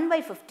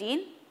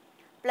 1/15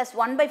 plus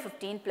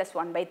 1/15 plus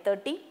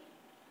 1/30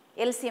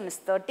 LCM is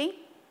 30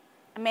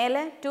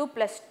 மேலே 2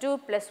 plus 2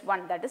 plus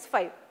 1 that is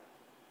 5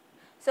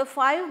 so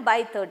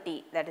 5/30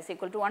 that is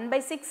equal to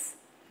 1/6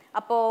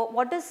 அப்போ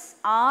what is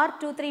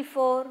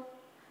R234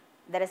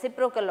 the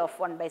reciprocal of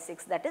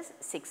 1/6 that is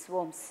 6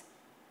 ohms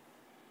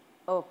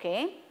okay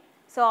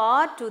so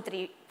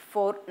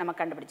R234 நம்ம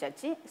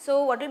கண்டுபிடிச்சாச்சு so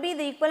what will be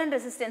the equivalent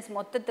resistance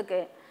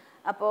மொத்தத்துக்கு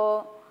அப்போ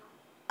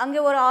அங்கே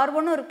ஒரு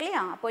R1 இருக்கு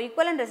இல்லையா, அப்போ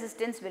equivalent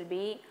resistance will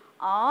be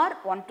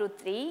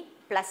R123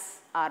 plus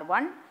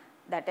R1,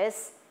 that is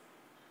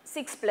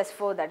 6 plus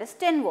 4, that is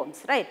 10 ohms,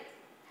 right?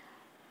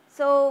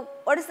 So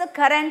what is the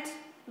current?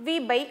 V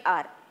by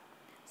R.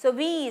 So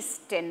V is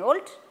 10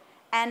 volt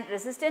and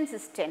resistance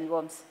is 10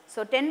 ohms. So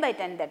 10 by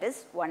 10, that is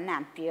 1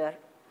 ampere.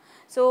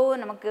 So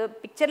நமக்கு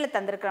பிக்சரில்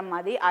தந்திருக்கிற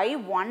மாதிரி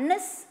I1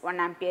 is 1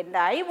 ampere. இந்த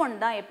I1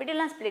 தான்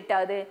எப்படிலாம் split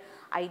ஆகுது,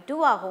 I2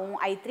 ஆகவும்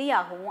I3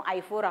 ஆகவும்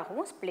I4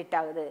 ஆகவும் ஸ்ப்ளிட்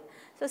ஆகுது.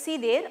 So see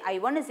there,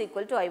 I1 is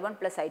equal to I1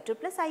 plus I2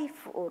 plus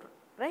I4,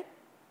 right?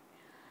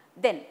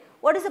 Then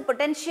what is the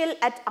potential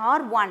at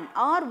R1?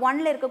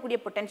 R1ல இருக்கக்கூடிய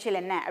potential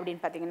என்ன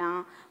அப்படின்னு பார்த்தீங்கன்னா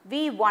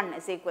V1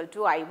 is equal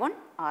to I1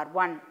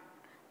 R1.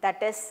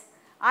 That is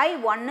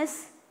I1 is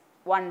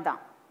 1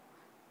 தான்.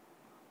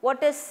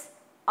 What is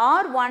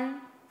R1?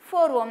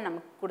 4 ohm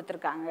நமக்கு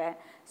கொடுத்துருக்காங்க.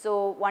 So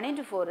 1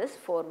 into 4 is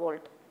 4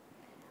 volt.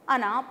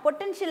 ஆனால்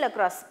potential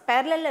across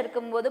parallel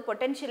இருக்கும்போது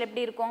potential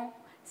எப்படி இருக்கும்,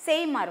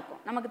 சேமாக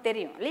இருக்கும், நமக்கு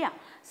தெரியும் இல்லையா.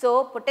 So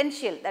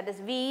potential, that is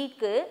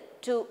Vக்கு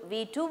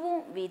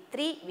V2வும்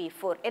V3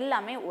 V4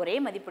 எல்லாமே ஒரே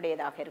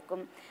மதிப்புடையதாக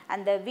இருக்கும்.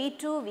 அந்த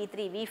V2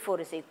 V3 V4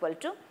 is equal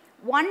to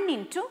 1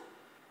 into,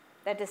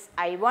 that is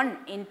I1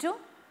 into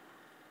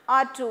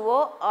R2ஓ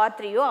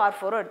R3ஓ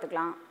R4ஓ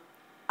எடுத்துக்கலாம்.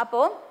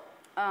 அப்போது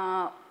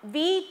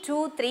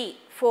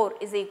V234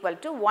 is equal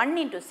to 1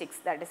 into 6,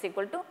 that is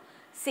equal to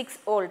 6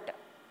 volt.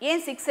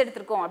 ஏன் 6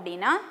 எடுத்திருக்கோம்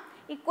அப்படின்னா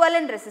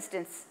equivalent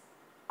resistance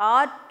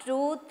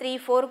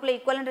R234க்குள்ள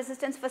equivalent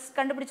resistance first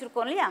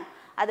கண்டுபிடிச்சிருக்கோம் இல்லையா,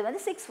 அது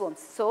வந்து 6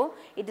 ohms. So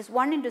it is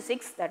 1 into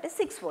 6, that is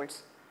 6 volts.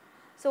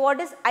 So what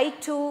is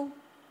I2?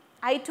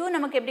 I2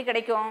 நமக்கு எப்படி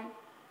கிடைக்கும்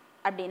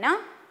அப்படின்னா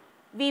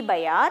V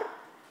by R.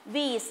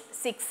 V is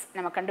 6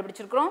 நம்ம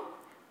கண்டுபிடிச்சிருக்கிறோம்,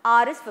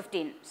 R is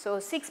 15. So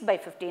 6 by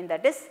 15,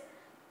 that is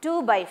 2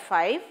 by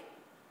 5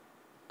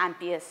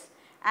 amperes.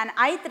 And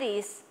I3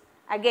 is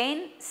again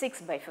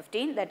 6 by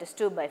 15, that is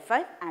 2 by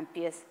 5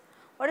 amperes.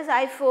 What is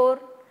I4?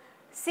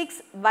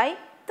 6 by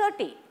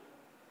 30.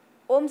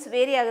 Ohms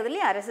vary ஆகுது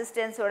இல்லையா,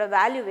 resistance ஓட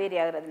value vary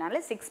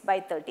ஆகுறதுனால 6 by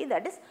 30,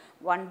 that is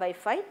 1 by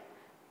 5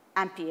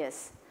 amperes.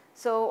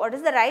 So what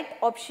is the right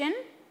option?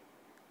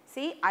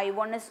 See,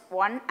 I1 is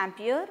 1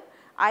 ampere,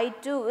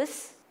 I2 is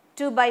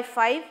 2 by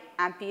 5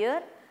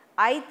 ampere,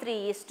 I3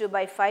 is 2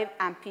 by 5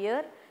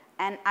 ampere,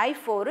 and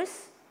I4 is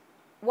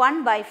 1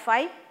 by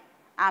 5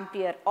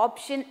 ampere.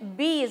 Option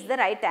B is the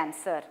right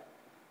answer.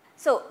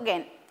 So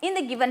again, in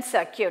the given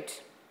circuit,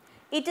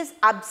 it is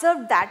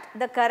observed that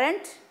the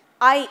current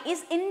I is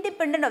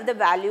independent of the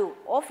value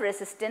of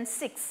resistance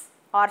 6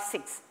 or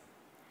 6.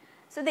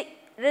 So the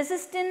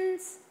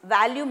resistance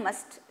value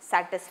must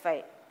satisfy.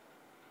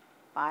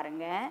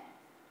 பாருங்க,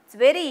 it's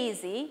very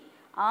easy.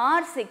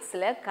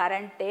 R6ல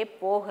கரண்ட்டே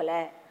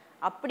போகலை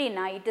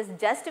அப்படின்னா it is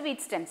just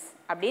Wheatstones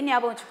அப்படின்னு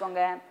ஞாபகம்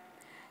வச்சுக்கோங்க.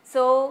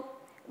 So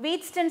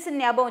Wheatstones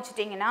ஞாபகம்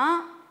வச்சுட்டிங்கன்னா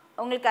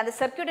உங்களுக்கு அந்த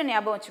சர்க்யூட்டை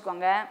ஞாபகம்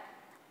வச்சுக்கோங்க.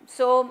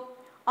 So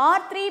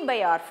R3 by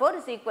R4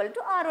 is equal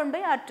to R1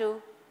 by R2.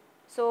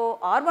 So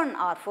R1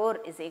 R4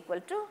 is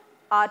equal to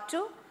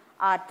R2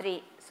 R3.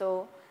 So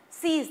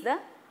C is the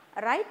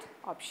right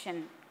option.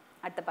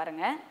 அடுத்து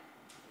பாருங்க,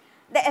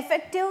 the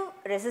effective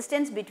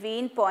resistance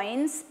between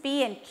points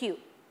P and Q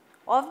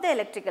of the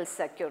electrical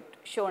circuit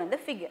shown in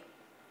the figure.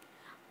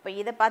 இப்போ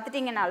இதை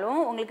பார்த்துட்டிங்கனாலும்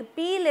உங்களுக்கு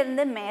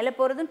Pலேருந்து மேலே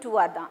போகிறதும்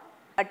 2R தான்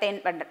attain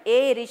பண்ணுற A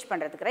reach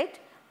பண்ணுறதுக்கு, ரைட்.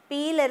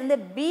 Pலேருந்து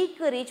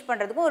Bக்கு ரீச்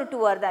பண்ணுறதுக்கும் ஒரு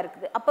 2R தான்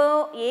இருக்குது.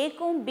 அப்போது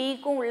Aக்கும்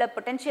Bக்கும் உள்ள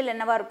பொட்டென்ஷியல்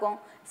என்னவாக இருக்கும்,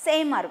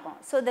 சேமாக இருக்கும்.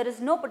 So there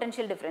is no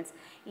potential difference.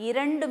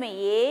 இரண்டுமே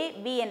A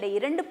B என்ற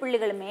இரண்டு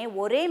புள்ளிகளுமே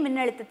ஒரே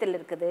மின்னழுத்தத்தில்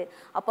இருக்குது.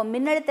 அப்போ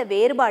மின்னழுத்த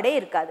வேறுபாடே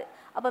இருக்காது.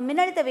 அப்போ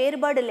மின்னழுத்த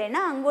வேறுபாடு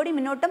இல்லைன்னா அங்கோடி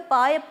மின்னோட்டம்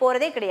பாய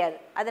போகிறதே கிடையாது,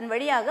 அதன்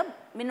வழியாக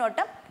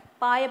மின்னோட்டம்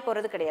பாய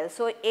போகிறது கிடையாது.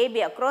 So AB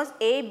across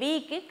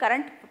ABக்கு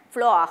current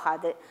flow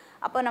ஆகாது.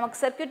 அப்போ நமக்கு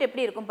சர்க்யூட்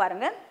எப்படி இருக்கும்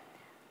பாருங்கள்,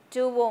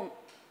 2 ohm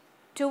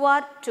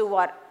 2R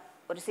 2R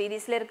ஒரு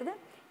சீரீஸில் இருக்குது,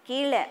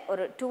 கீழே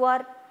ஒரு 2R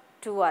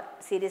 2R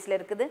சீரீஸில்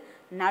இருக்குது,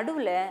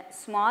 நடுவில்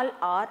small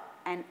R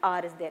and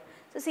R is there.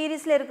 So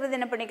சீரீஸில் இருக்கிறது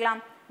என்ன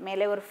பண்ணிக்கலாம்,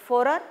 மேலே ஒரு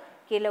 4R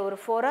கீழே ஒரு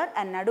 4R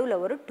அண்ட் நடுவில்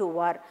ஒரு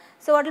 2R.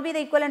 So what will be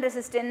the equivalent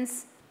resistance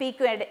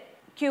Pக்கும்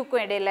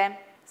Qக்கும் இடையில்.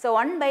 So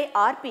 1 by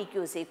RPQ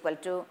is equal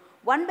to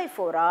 1 by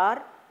 4R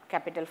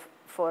capital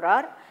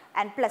 4R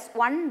and plus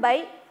 1 by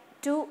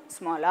 2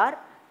 small r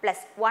plus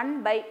 1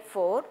 by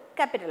 4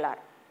 capital R.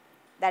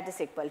 That is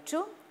equal to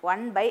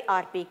 1 by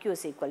RPQ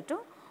is equal to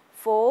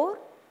 4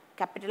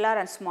 capital R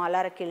and small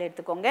r கீழே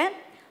எடுத்துக்கோங்க.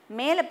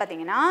 மேலே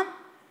பார்த்தீங்கன்னா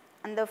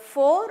அந்த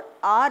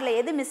 4Rல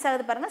எது miss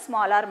ஆகுது பாருங்கள்,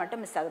 small R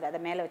மட்டும் miss ஆகுது,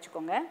 அதை மேலே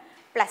வச்சுக்கோங்க.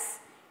 ப்ளஸ்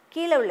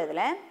கீழே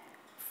உள்ளதில்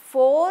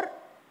 4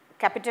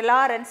 capital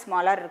R and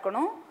small R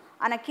இருக்கணும்,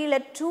 ஆனால் கீழே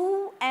 2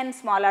 அண்ட்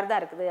ஸ்மால் R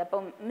தான் இருக்குது. அப்போ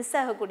மிஸ்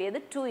ஆகக்கூடியது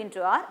 2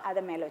 into R,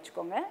 அதை மேலே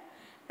வச்சுக்கோங்க.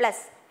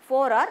 ப்ளஸ்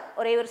 4R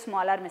ஒரே ஒரு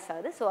ஸ்மால் R மிஸ்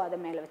ஆகுது, ஸோ அதை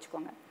மேலே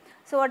வச்சுக்கோங்க.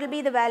 So what will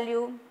be the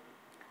value?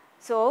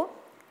 So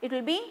it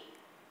will be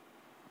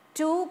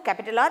 2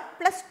 capital R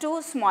plus 2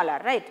 small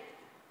r, right?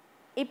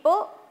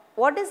 இப்போது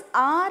what is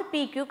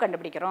RPQ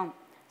கண்டுபிடிக்கிறோம்.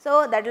 So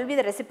that will be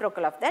the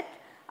reciprocal of that.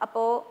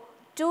 அப்போது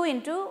 2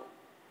 into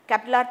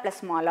capital R plus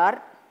small r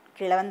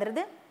கீழே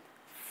வந்துடுது,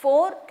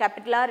 4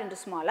 capital R into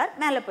small r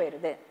மேலே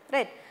போயிருது,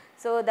 right?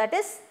 So that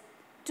is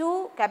 2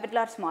 capital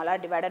R small r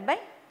divided by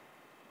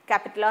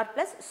capital R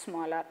plus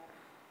small r.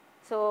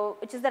 So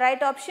which is the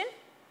right option?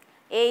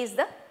 A is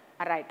the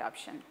right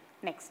option.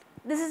 Next,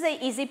 this is a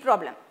easy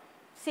problem.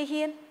 See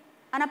here,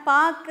 ஆனா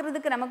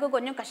பார்க்கிறதுக்கு நமக்கு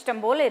கொஞ்சம்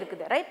கஷ்டம் போல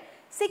இருக்குது, right?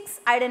 6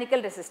 identical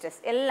resistors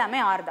எல்லாமே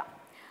R தான்.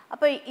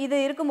 அப்போ இது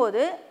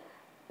இருக்கும்போது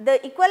the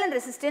equivalent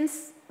resistance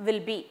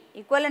will be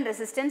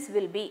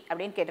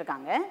அப்படின்னு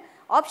கேட்டிருக்காங்க.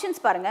 ஆப்ஷன்ஸ்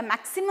பாருங்க,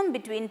 maximum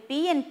between P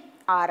and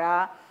R,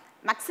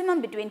 maximum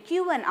between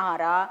Q and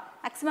R,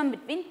 maximum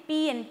between P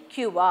and Q,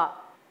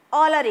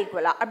 all are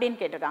equal அப்படின்னு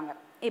கேட்டிருக்காங்க.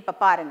 இப்போ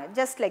பாருங்க,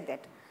 just like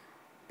that.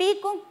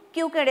 Pக்கும்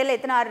Qக்கும் இடையில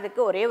எத்தனை R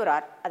இருக்கு? ஒரே ஒரு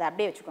R, அதை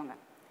அப்படியே வச்சுக்கோங்க.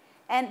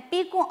 And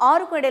Pக்கும்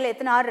Rக்கும் இடையில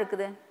எத்தனை R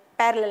இருக்குது?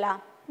 parallel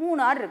 3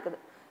 R இருக்குது.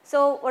 So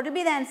what will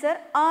be the answer?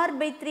 R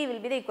by 3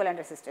 will be the equivalent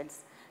resistance.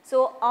 So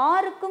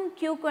Rக்கும்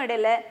Qக்கும்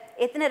இடையில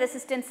எத்தனை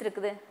resistance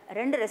இருக்குது?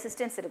 2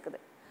 resistance இருக்குது.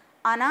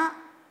 ஆனா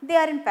they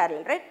are in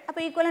parallel, right? அப்போ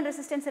equivalent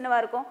resistance என்னவா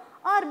இருக்கும்?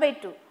 R by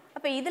 2.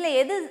 அப்போ இதில்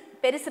எது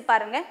பெருசு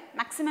பாருங்க,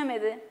 maximum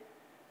எது?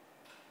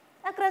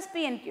 Across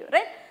P and Q,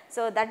 right?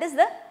 So that is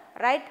the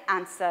right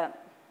answer.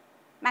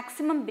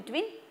 Maximum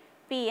between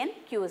P and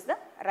Q is the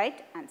right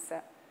answer.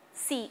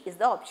 C is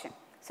the option.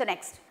 So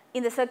next,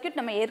 இந்த circuit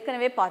நம்ம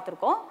ஏற்கனவே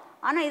பார்த்திருக்கோம்.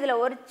 ஆனா இதுல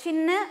ஒரு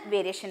சின்ன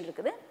வேரியேஷன்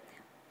இருக்குது.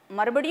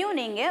 மறுபடியும்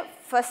நீங்க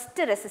first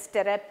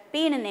resistor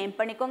P ன்னு நேம்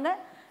பண்ணிக்கோங்க,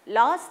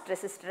 last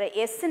resistor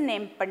S ன்னு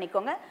நேம்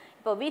பண்ணிக்கோங்க.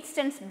 இப்போ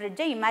Wheatstone's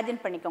bridge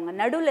இமேஜின் பண்ணிக்கோங்க.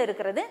 நடுவுல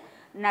இருக்கிறது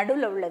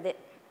நடுவுல உள்ளது.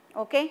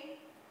 ஓகே?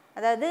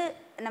 அதாவது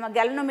நம்ம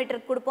galvanometer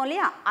கொடுப்போம்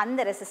இல்லையா, அந்த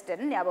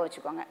ரெசிஸ்டர் ஞாபகம்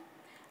வச்சுக்கோங்க.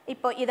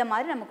 இப்போ இத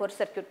மாதிரி நமக்கு ஒரு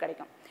சர்க்யூட்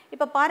கிடைக்கும்.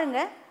 இப்போ பாருங்க,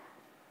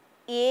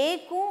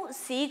 ஏக்கும்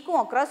சிக்கும்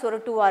அக்ராஸ் ஒரு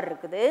 2R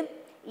இருக்குது.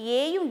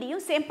 ஏயும்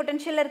டியும் சேம்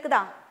பொட்டன்ஷியல்ல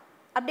இருக்குதா?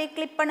 அப்படியே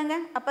கிளிக் பண்ணுங்க.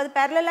 அப்போ அது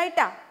parallel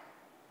ஆயிட்டா?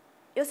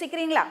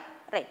 யோசிக்கிறீங்களா?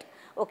 ரைட்.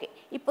 ஓகே.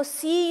 இப்போ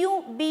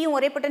சியும் பியும்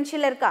ஒரே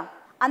பொட்டன்ஷியல்ல இருக்கா?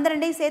 அந்த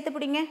ரெண்டையும் சேர்த்து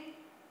பிடிங்க.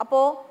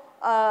 அப்போ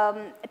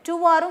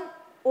 2Rம்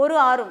ஒரு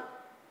Rம்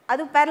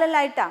அது parallel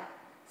ஆயிட்டா?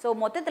 ஸோ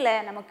மொத்தத்தில்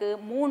நமக்கு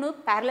 3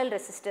 parallel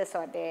resistors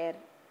are there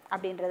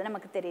அப்படின்றது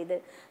நமக்கு தெரியுது.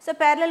 ஸோ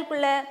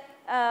parallelக்குள்ள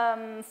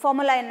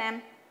ஃபார்முலா என்ன?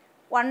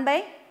 1 by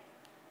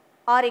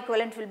R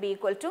equivalent will be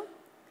equal to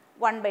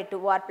 1 by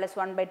 2R plus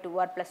 1 by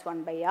 2R plus 1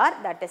 by R,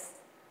 that is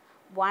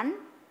 1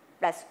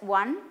 plus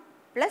 1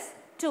 plus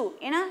 2.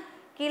 ஏன்னா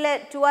கீழே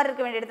 2R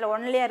இருக்க வேண்டிய இடத்துல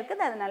 1லேயே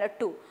இருக்குது, அதனால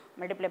 2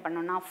 மல்டிப்ளை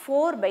பண்ணோம்னா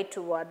 4 by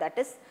 2R, that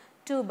is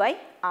 2 by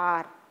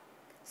R.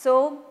 So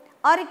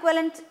R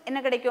equivalent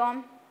என்ன கிடைக்கும்?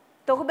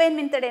 தொகுபெயர்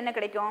மின்தடை என்ன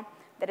கிடைக்கும்?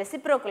 The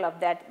reciprocal of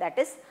that, that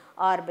is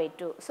R by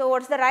 2. So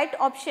what's the right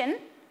option?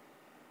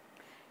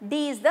 D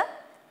is the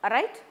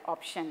right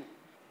option.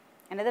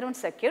 Another one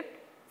circuit.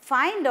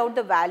 Find out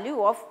the value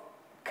of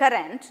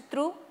current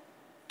through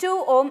 2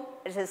 ohm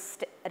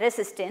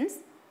resistance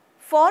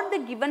for the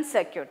given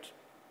circuit.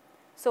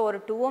 So ஒரு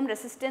 2 ohm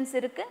resistance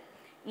இருக்கு.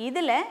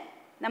 இதில்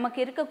நமக்கு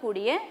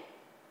இருக்கக்கூடிய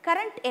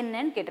current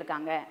என்னன்னு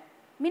கேட்டிருக்காங்க.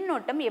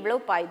 மின்னோட்டம்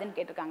எவ்வளவு பாயுதுன்னு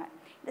கேட்டிருக்காங்க.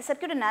 இந்த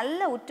சர்க்யூட்டை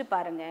நல்லா உற்று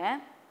பாருங்க.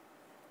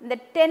 இந்த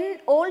 10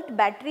 வோல்ட்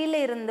பேட்டரியில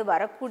இருந்து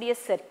வரக்கூடிய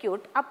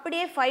சர்க்யூட்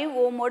அப்படியே 5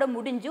 ஓமோட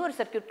முடிஞ்சு ஒரு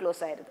சர்க்யூட்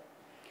க்ளோஸ் ஆயிருது.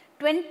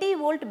 20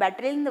 வோல்ட்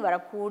பேட்டரியிலிருந்து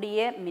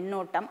வரக்கூடிய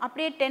மின்னோட்டம்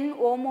அப்படியே 10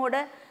 ஓமோட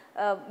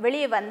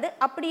வெளியே வந்து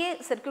அப்படியே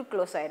சர்க்யூட்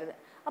க்ளோஸ் ஆயிருது.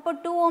 அப்போ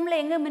 2 ஓம்ல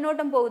எங்க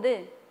மின்னோட்டம் போகுது?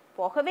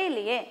 போகவே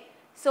இல்லையே.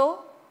 So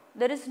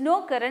there is no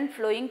current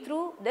flowing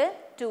through the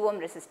 2 ohm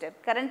resistor.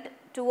 Current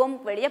 2 ohm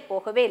வெளியே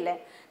போகவே இல்லை.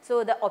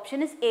 So the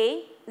option is A,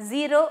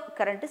 0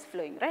 current is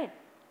flowing, right?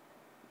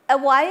 A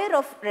wire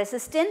of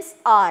resistance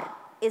R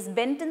is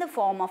bent in the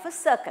form of a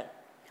circle.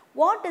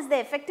 What is the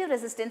effective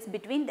resistance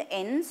between the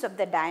ends of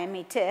the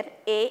diameter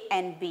A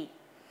and B?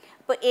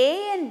 இப்போ A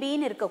and B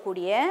ன்னு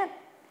இருக்கக்கூடிய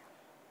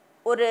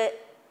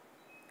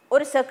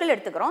ஒரு circle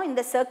எடுத்துக்கிறோம்.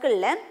 இந்த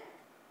சர்க்கிளில்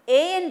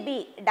A and B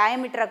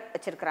டயமீட்டராக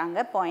வச்சுருக்கிறாங்க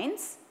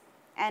points.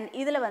 And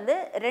இதில் வந்து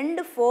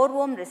 2 4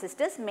 ohm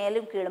ரெசிஸ்டர்ஸ்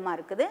மேலும் கீழுமா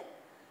இருக்குது.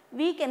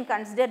 We can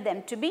consider them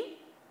to be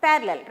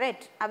parallel,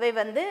 right? அவை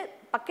வந்து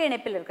பக்க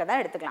இணைப்பில் இருக்கிறதா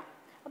எடுத்துக்கலாம்.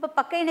 அப்போ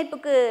பக்க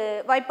இணைப்புக்கு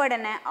வாய்ப்பாடு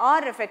என்ன?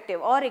 R effective,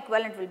 R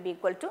equivalent will be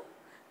equal to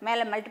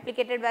மேலே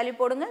multiplicated value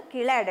போடுங்க,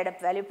 கீழே added up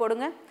value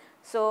போடுங்க.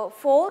 So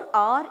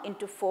 4R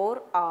into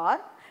 4R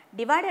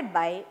divided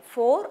by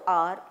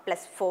 4R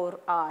plus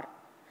 4R,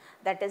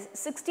 that is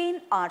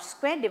 16R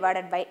square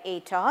divided by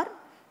 8R,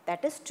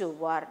 that is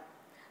 2R.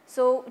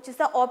 So which is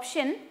the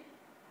option?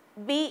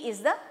 B is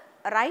the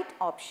right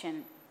option.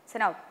 So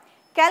now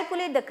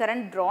calculate the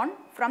current drawn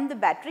from the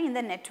battery in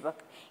the network.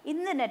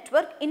 இந்த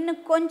network இன்னும்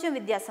கொஞ்சம்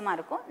வித்தியாசமாக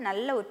இருக்கும்.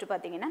 நல்லா உற்று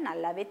பார்த்தீங்கன்னா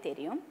நல்லாவே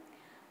தெரியும்.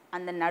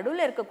 அந்த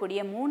நடுவில் இருக்கக்கூடிய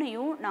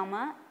 3ஐயும் நாம்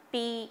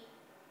P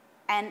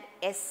and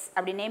S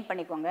அப்படி நேம்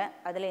பண்ணிக்கோங்க.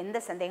 அதில் எந்த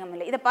சந்தேகமும்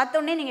இல்லை. இதை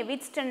பார்த்தோன்னே நீங்கள்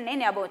வீட்ஸ்டன்னே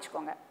ஞாபகம்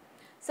வச்சுக்கோங்க.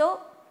 So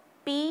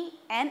P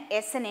and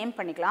S name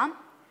பண்ணிக்கலாம்.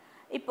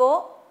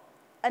 இப்போது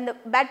அந்த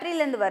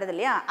பேட்டரியிலேருந்து வருது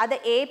இல்லையா, அதை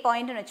A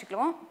பாயிண்ட்னு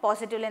வச்சுக்கலாம்,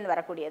 பாசிட்டிவ்லேருந்து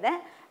வரக்கூடியதை,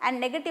 அண்ட்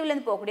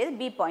நெகட்டிவ்லேருந்து போகக்கூடியது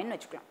B பாயிண்ட்னு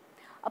வச்சுக்கலாம்.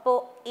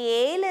 அப்போது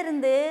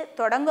ஏலேருந்து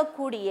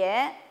தொடங்கக்கூடிய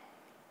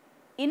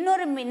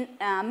இன்னொரு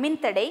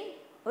மின்தடை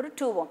ஒரு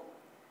 2 ohm.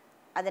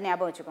 அதை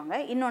ஞாபகம் வச்சுக்கோங்க.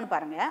 இன்னொன்று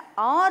பாருங்கள்,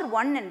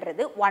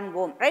 R1ன்றது 1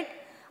 ஓம் ரைட்.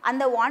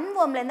 அந்த 1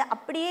 ஓம்லேருந்து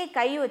அப்படியே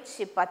கை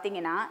வச்சு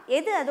பார்த்தீங்கன்னா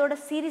எது அதோட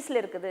சீரீஸில்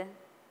இருக்குது?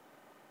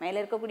 மேலே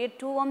இருக்கக்கூடிய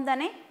 2 ஓம்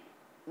தானே.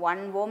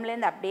 1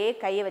 ஓம்லேருந்து அப்படியே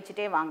கையை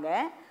வச்சுட்டே வாங்க.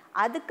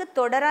 அதுக்கு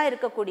தொடராக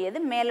இருக்கக்கூடியது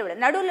மேலே உள்ள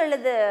நடுவில்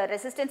உள்ளது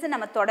ரெசிஸ்டன்ஸை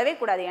நம்ம தொடவே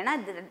கூடாது. ஏன்னா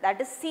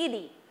தட் இஸ்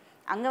சிடி.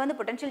 அங்கே வந்து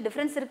பொட்டன்ஷியல்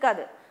டிஃப்ரென்ஸ்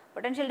இருக்காது.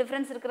 பொட்டன்ஷியல்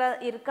டிஃப்ரென்ஸ்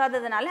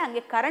இருக்காததுனால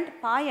அங்கே கரண்ட்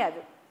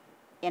பாயாது.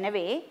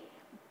 எனவே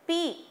P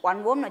 1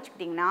 ஓம்னு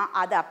வச்சுக்கிட்டிங்கன்னா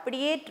அதை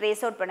அப்படியே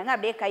ட்ரேஸ் அவுட் பண்ணுங்கள்.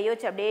 அப்படியே கையை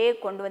வச்சு அப்படியே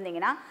கொண்டு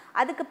வந்தீங்கன்னா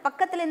அதுக்கு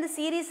பக்கத்துலேருந்து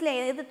சீரீஸில்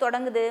எது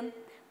தொடங்குது?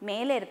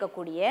 மேலே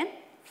இருக்கக்கூடிய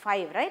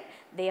 5 right.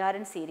 They are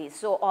in series.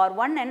 So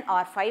R1 and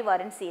R5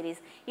 R in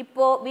series.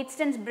 இப்போது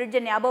விட்ஸ்டன்ஸ்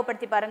பிரிட்ஜை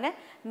ஞாபகப்படுத்தி பாருங்கள்.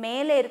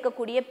 மேலே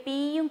இருக்கக்கூடிய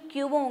Pயும்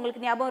Qவும்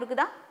உங்களுக்கு ஞாபகம்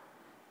இருக்குதா?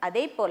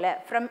 அதே போல்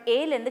ஃப்ரம்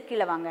ஏலேருந்து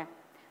கீழே வாங்க.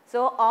 ஸோ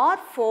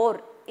R4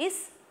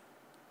 இஸ்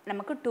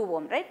நமக்கு 2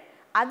 ஓம் ரைட்.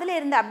 அதில்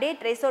இருந்து அப்படியே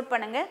ட்ரேஸ் அவுட்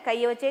பண்ணுங்கள்.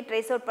 கையை வச்சே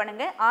ட்ரேஸ் அவுட்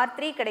பண்ணுங்கள்.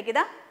 R3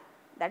 கிடைக்குதா?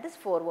 That is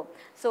 4 Om.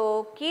 ஸோ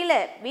கீழே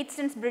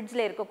வீட்ஸ்டன்ஸ்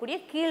பிரிட்ஜில் இருக்கக்கூடிய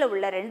கீழே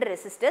உள்ள 2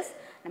 ரெசிஸ்டர்ஸ்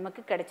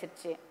நமக்கு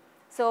கிடைச்சிருச்சு.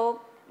 ஸோ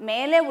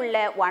மேலே உள்ள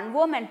 1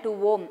 ஓம் and 2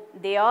 Om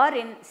they are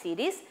in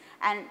series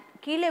and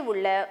கீழே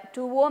உள்ள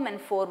 2 ஓம்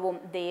and 4 Om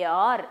they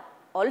are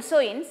also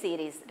in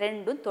series.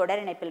 ரெண்டும்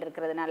தொடர் இணைப்பில்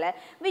இருக்கிறதுனால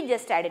we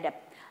just add it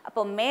up.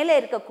 அப்போ மேலே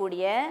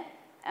இருக்கக்கூடிய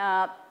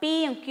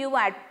Pயும் Qவும்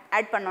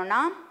ஆட் பண்ணோன்னா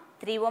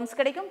 3 ஓம்ஸ்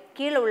கிடைக்கும்.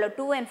 கீழே உள்ள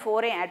 2 and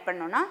 4ஐயும் ஆட்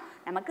பண்ணோன்னா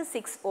நமக்கு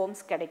 6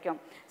 ஓம்ஸ் கிடைக்கும்.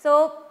 ஸோ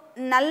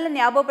நல்ல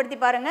ஞாபகப்படுத்தி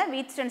பாருங்கள்.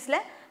 வீட்ஸ்டன்ஸில்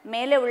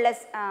மேலே உள்ள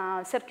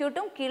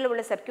சர்க்கியூட்டும் கீழே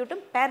உள்ள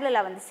சர்க்கியூட்டும்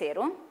பேரலாக வந்து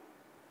சேரும்.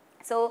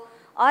 So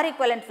R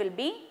equivalent will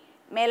be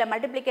மேலே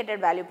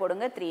மல்டிப்ளிகேட்டட் வேல்யூ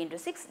போடுங்க 3 into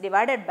 6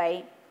 டிவைடட் பை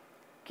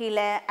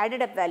கீழே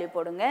added up வேல்யூ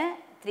போடுங்க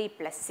 3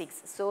 plus 6.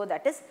 So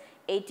that is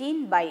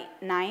 18 by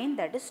 9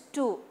 that is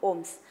 2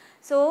 ohms.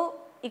 So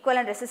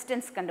equivalent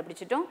resistance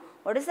கண்டுபிடிச்சிட்டோம்.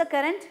 What is the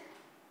current?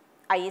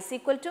 I is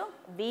equal to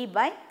V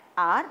by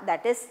R,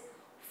 that is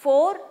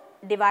 4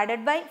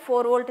 divided by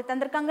 4 volt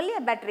தந்திருக்காங்க இல்லையா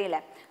பேட்டரியில்.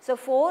 So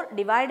 4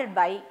 divided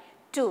by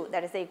 2,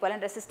 that is the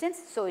equivalent resistance.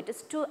 So it is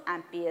 2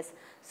 amperes.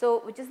 So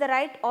which is the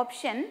right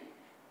option?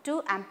 2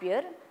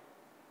 ampere.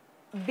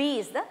 B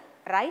is the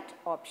right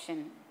option.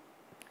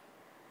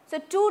 So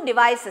two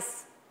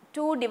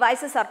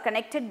devices are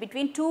connected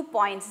between 2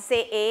 points,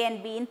 say A and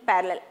B in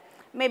parallel.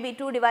 Maybe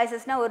 2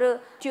 devices na ஒரு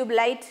tube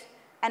light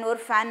and ஒரு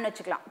fan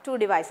வச்சுக்கலாம். 2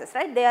 devices,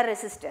 right? They are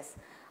resistors.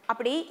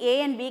 அப்படி A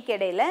and B க்கு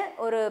இடையில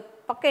ஒரு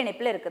பக்க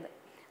இணைப்பில் இருக்குது.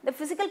 The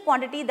physical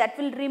quantity that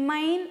will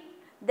remain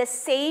the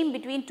same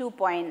between 2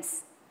 points.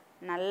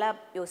 நல்லா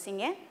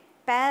யோசிங்க.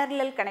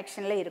 parallel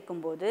connectionல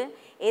இருக்கும்போது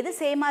எது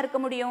சேமாக இருக்க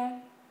முடியும்?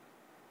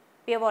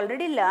 We have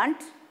already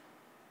learnt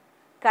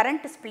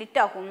current split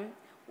ஆகும்,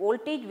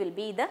 voltage will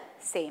be the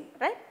same,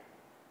 right?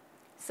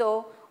 So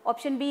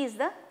option B is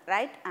the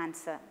right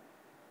answer.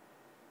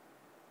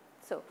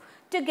 So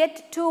to get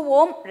 2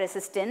 ohm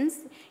resistance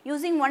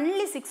using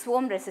only 6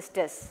 ohm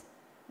resistors,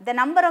 the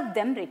number of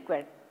them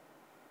required.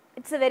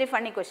 It's a very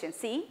funny question.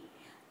 See,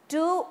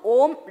 2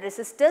 ohm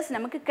resistors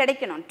நமக்கு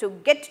கிடைக்கணும். To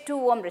get 2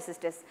 ohm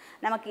resistors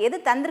நமக்கு எது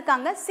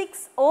தந்திருக்காங்க? 6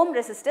 ohm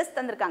resistors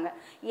தந்திருக்காங்க.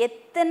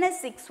 எத்தனை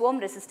 6 ohm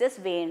resistors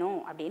வேணும்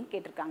அப்படின்னு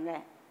கேட்டிருக்காங்க.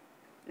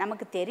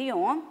 நமக்கு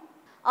தெரியும்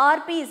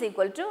RP is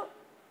equal to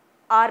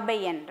R by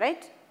N,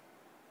 right?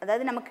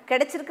 அதாவது நமக்கு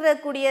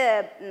கிடைச்சிருக்கக்கூடிய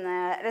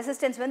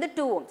ரெசிஸ்டன்ஸ் வந்து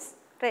 2 ohms,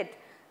 right?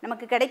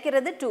 நமக்கு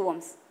கிடைக்கிறது 2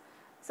 ohms.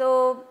 So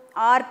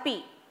RP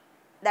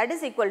that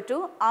is equal to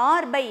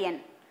R by N.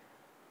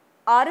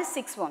 R is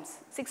 6 ohms.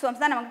 6 ohms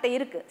தான் நமக்கிட்ட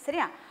இருக்குது,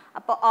 சரியா?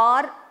 அப்போ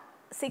R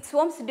 6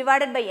 ohms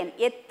divided by N.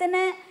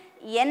 எத்தனை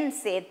N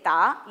சேர்த்தா,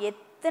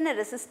 எத்தனை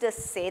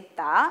ரெசிஸ்டர்ஸ்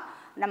சேர்த்தா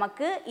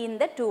நமக்கு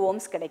இந்த 2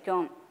 ohms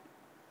கிடைக்கும்?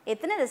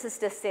 எத்தனை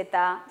ரெசிஸ்டர்ஸ்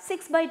சேர்த்தா?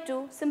 6 by 2,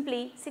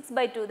 simply 6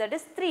 by 2, that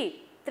is 3.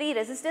 3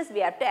 resistors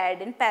we have to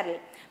add in parallel.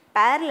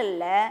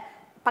 Parallel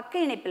பக்க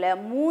இணைப்பில்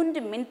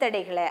 3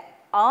 மின்தடைகளை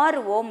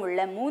 6 ஓம்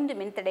உள்ள 3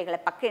 மின்தடைகளை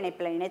பக்க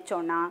இணைப்பில்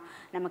இணைச்சோன்னா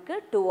நமக்கு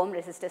 2 ஓம்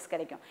ரெசிஸ்டர்ஸ்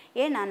கிடைக்கும்.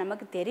 ஏன்னா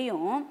நமக்கு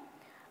தெரியும்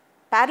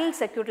parallel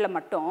சர்க்யூட்டில்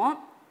மட்டும்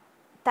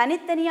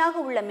தனித்தனியாக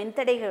உள்ள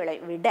மின்தடைகளை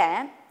விட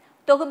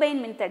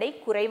தொகுபையின் மின்தடை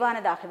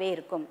குறைவானதாகவே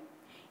இருக்கும்.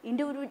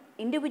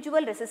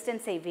 இண்டிவிஜுவல்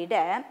ரெசிஸ்டன்ஸை விட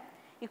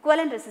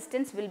equivalent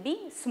resistance will be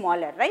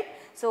smaller, right?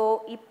 So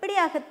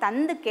இப்படியாக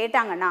தந்து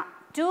கேட்டாங்கன்னா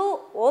 2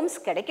 ohms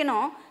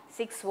கிடைக்கணும்,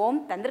 6 ohm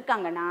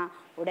தந்திருக்காங்கன்னா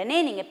உடனே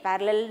நீங்கள்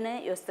parallelனு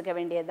யோசித்துக்க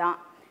வேண்டியதுதான்.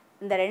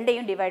 இந்த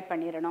ரெண்டையும் டிவைட்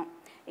பண்ணிடணும்.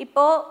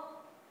 இப்போது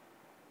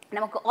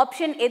நமக்கு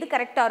ஆப்ஷன் எது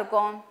கரெக்டாக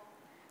இருக்கும்?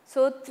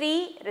 So 3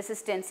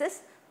 resistances,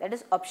 that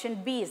is option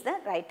B is the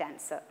right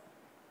answer.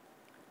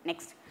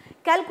 Next,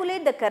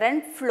 calculate the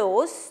current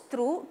flows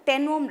through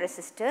 10 ohm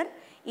resistor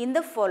in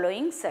the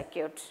following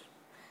circuit.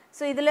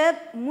 So இதில்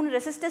 3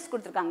 ரெசிஸ்டர்ஸ்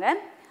கொடுத்துருக்காங்க.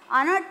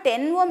 ஆனால்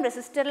 10 ஓம்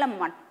ரெசிஸ்டரில்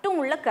மட்டும்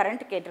உள்ள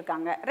கரண்ட்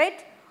கேட்டிருக்காங்க,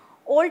 ரைட்?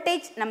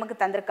 வோல்டேஜ் நமக்கு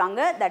தந்திருக்காங்க,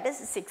 that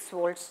is 6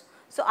 volts.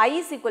 So I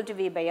is equal to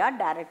V by R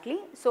directly.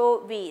 So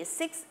V is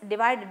 6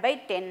 divided by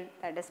 10,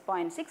 that is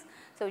 0.6.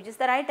 So which is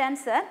the right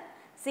answer?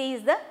 C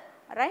is the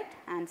right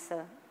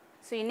answer.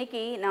 So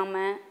இன்றைக்கி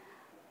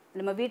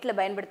நம்ம வீட்டில்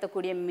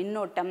பயன்படுத்தக்கூடிய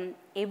மின்னோட்டம்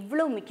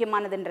எவ்வளோ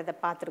முக்கியமானதுன்றதை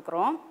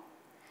பார்த்துருக்குறோம்.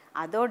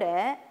 அதோட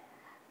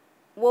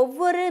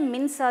ஒவ்வொரு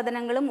மின்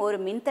சாதனங்களும் ஒரு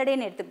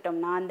மின்தடைன்னு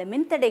எடுத்துக்கிட்டோம்னா அந்த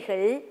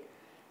மின்தடைகள்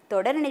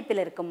தொடர்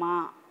இணைப்பில் இருக்குமா,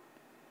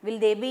 will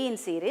they be in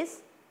series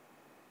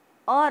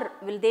or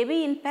will they be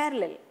in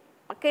parallel,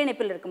 பக்க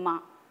இணைப்பில் இருக்குமா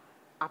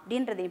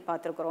அப்படின்றதையும்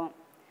பார்த்துருக்குறோம்.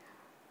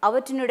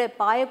 அவற்றினுடைய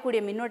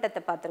பாயக்கூடிய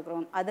மின்னோட்டத்தை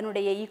பார்த்துருக்குறோம்.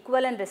 அதனுடைய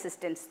ஈக்குவலன்ட்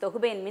ரெசிஸ்டன்ஸ்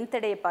தொகுபையின்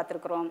மின்தடையை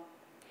பார்த்துருக்குறோம்.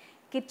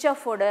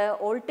 கிர்ச்சாஃபோட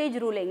வோல்டேஜ்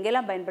ரூல்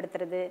எங்கெல்லாம்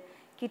பயன்படுத்துறது,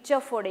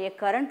 கிர்ச்சாஃபோடைய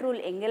கரண்ட் ரூல்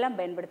எங்கெல்லாம்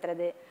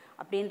பயன்படுத்துறது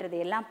அப்படின்றதை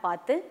எல்லாம்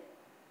பார்த்து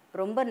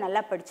ரொம்ப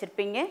நல்லா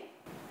படிச்சிருப்பீங்க.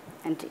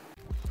 நன்றி.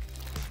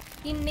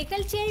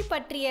 இந்நிகழ்ச்சியை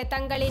பற்றிய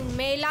தங்களின்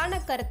மேலான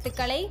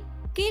கருத்துக்களை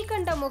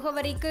கீழ்கண்ட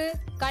முகவரிக்கு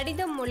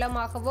கடிதம்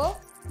மூலமாகவோ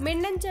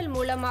மின்னஞ்சல்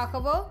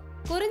மூலமாகவோ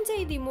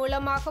குறுஞ்செய்தி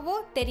மூலமாகவோ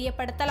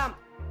தெரியப்படுத்தலாம்.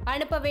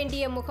 அனுப்ப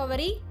வேண்டிய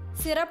முகவரி: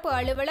 சிறப்பு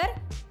அலுவலர்,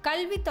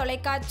 கல்வி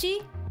தொலைக்காட்சி,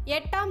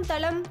 8ஆம்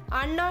தளம்,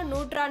 அண்ணா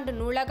நூற்றாண்டு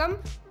நூலகம்,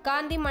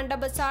 காந்தி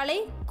மண்டப சாலை,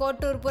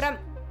 கோட்டூர்புரம்,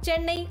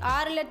 சென்னை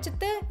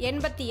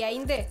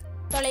 6,85,000.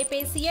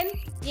 தொலைபேசி எண்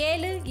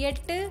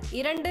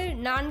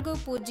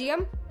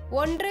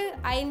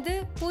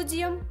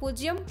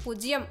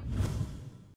 7824015000.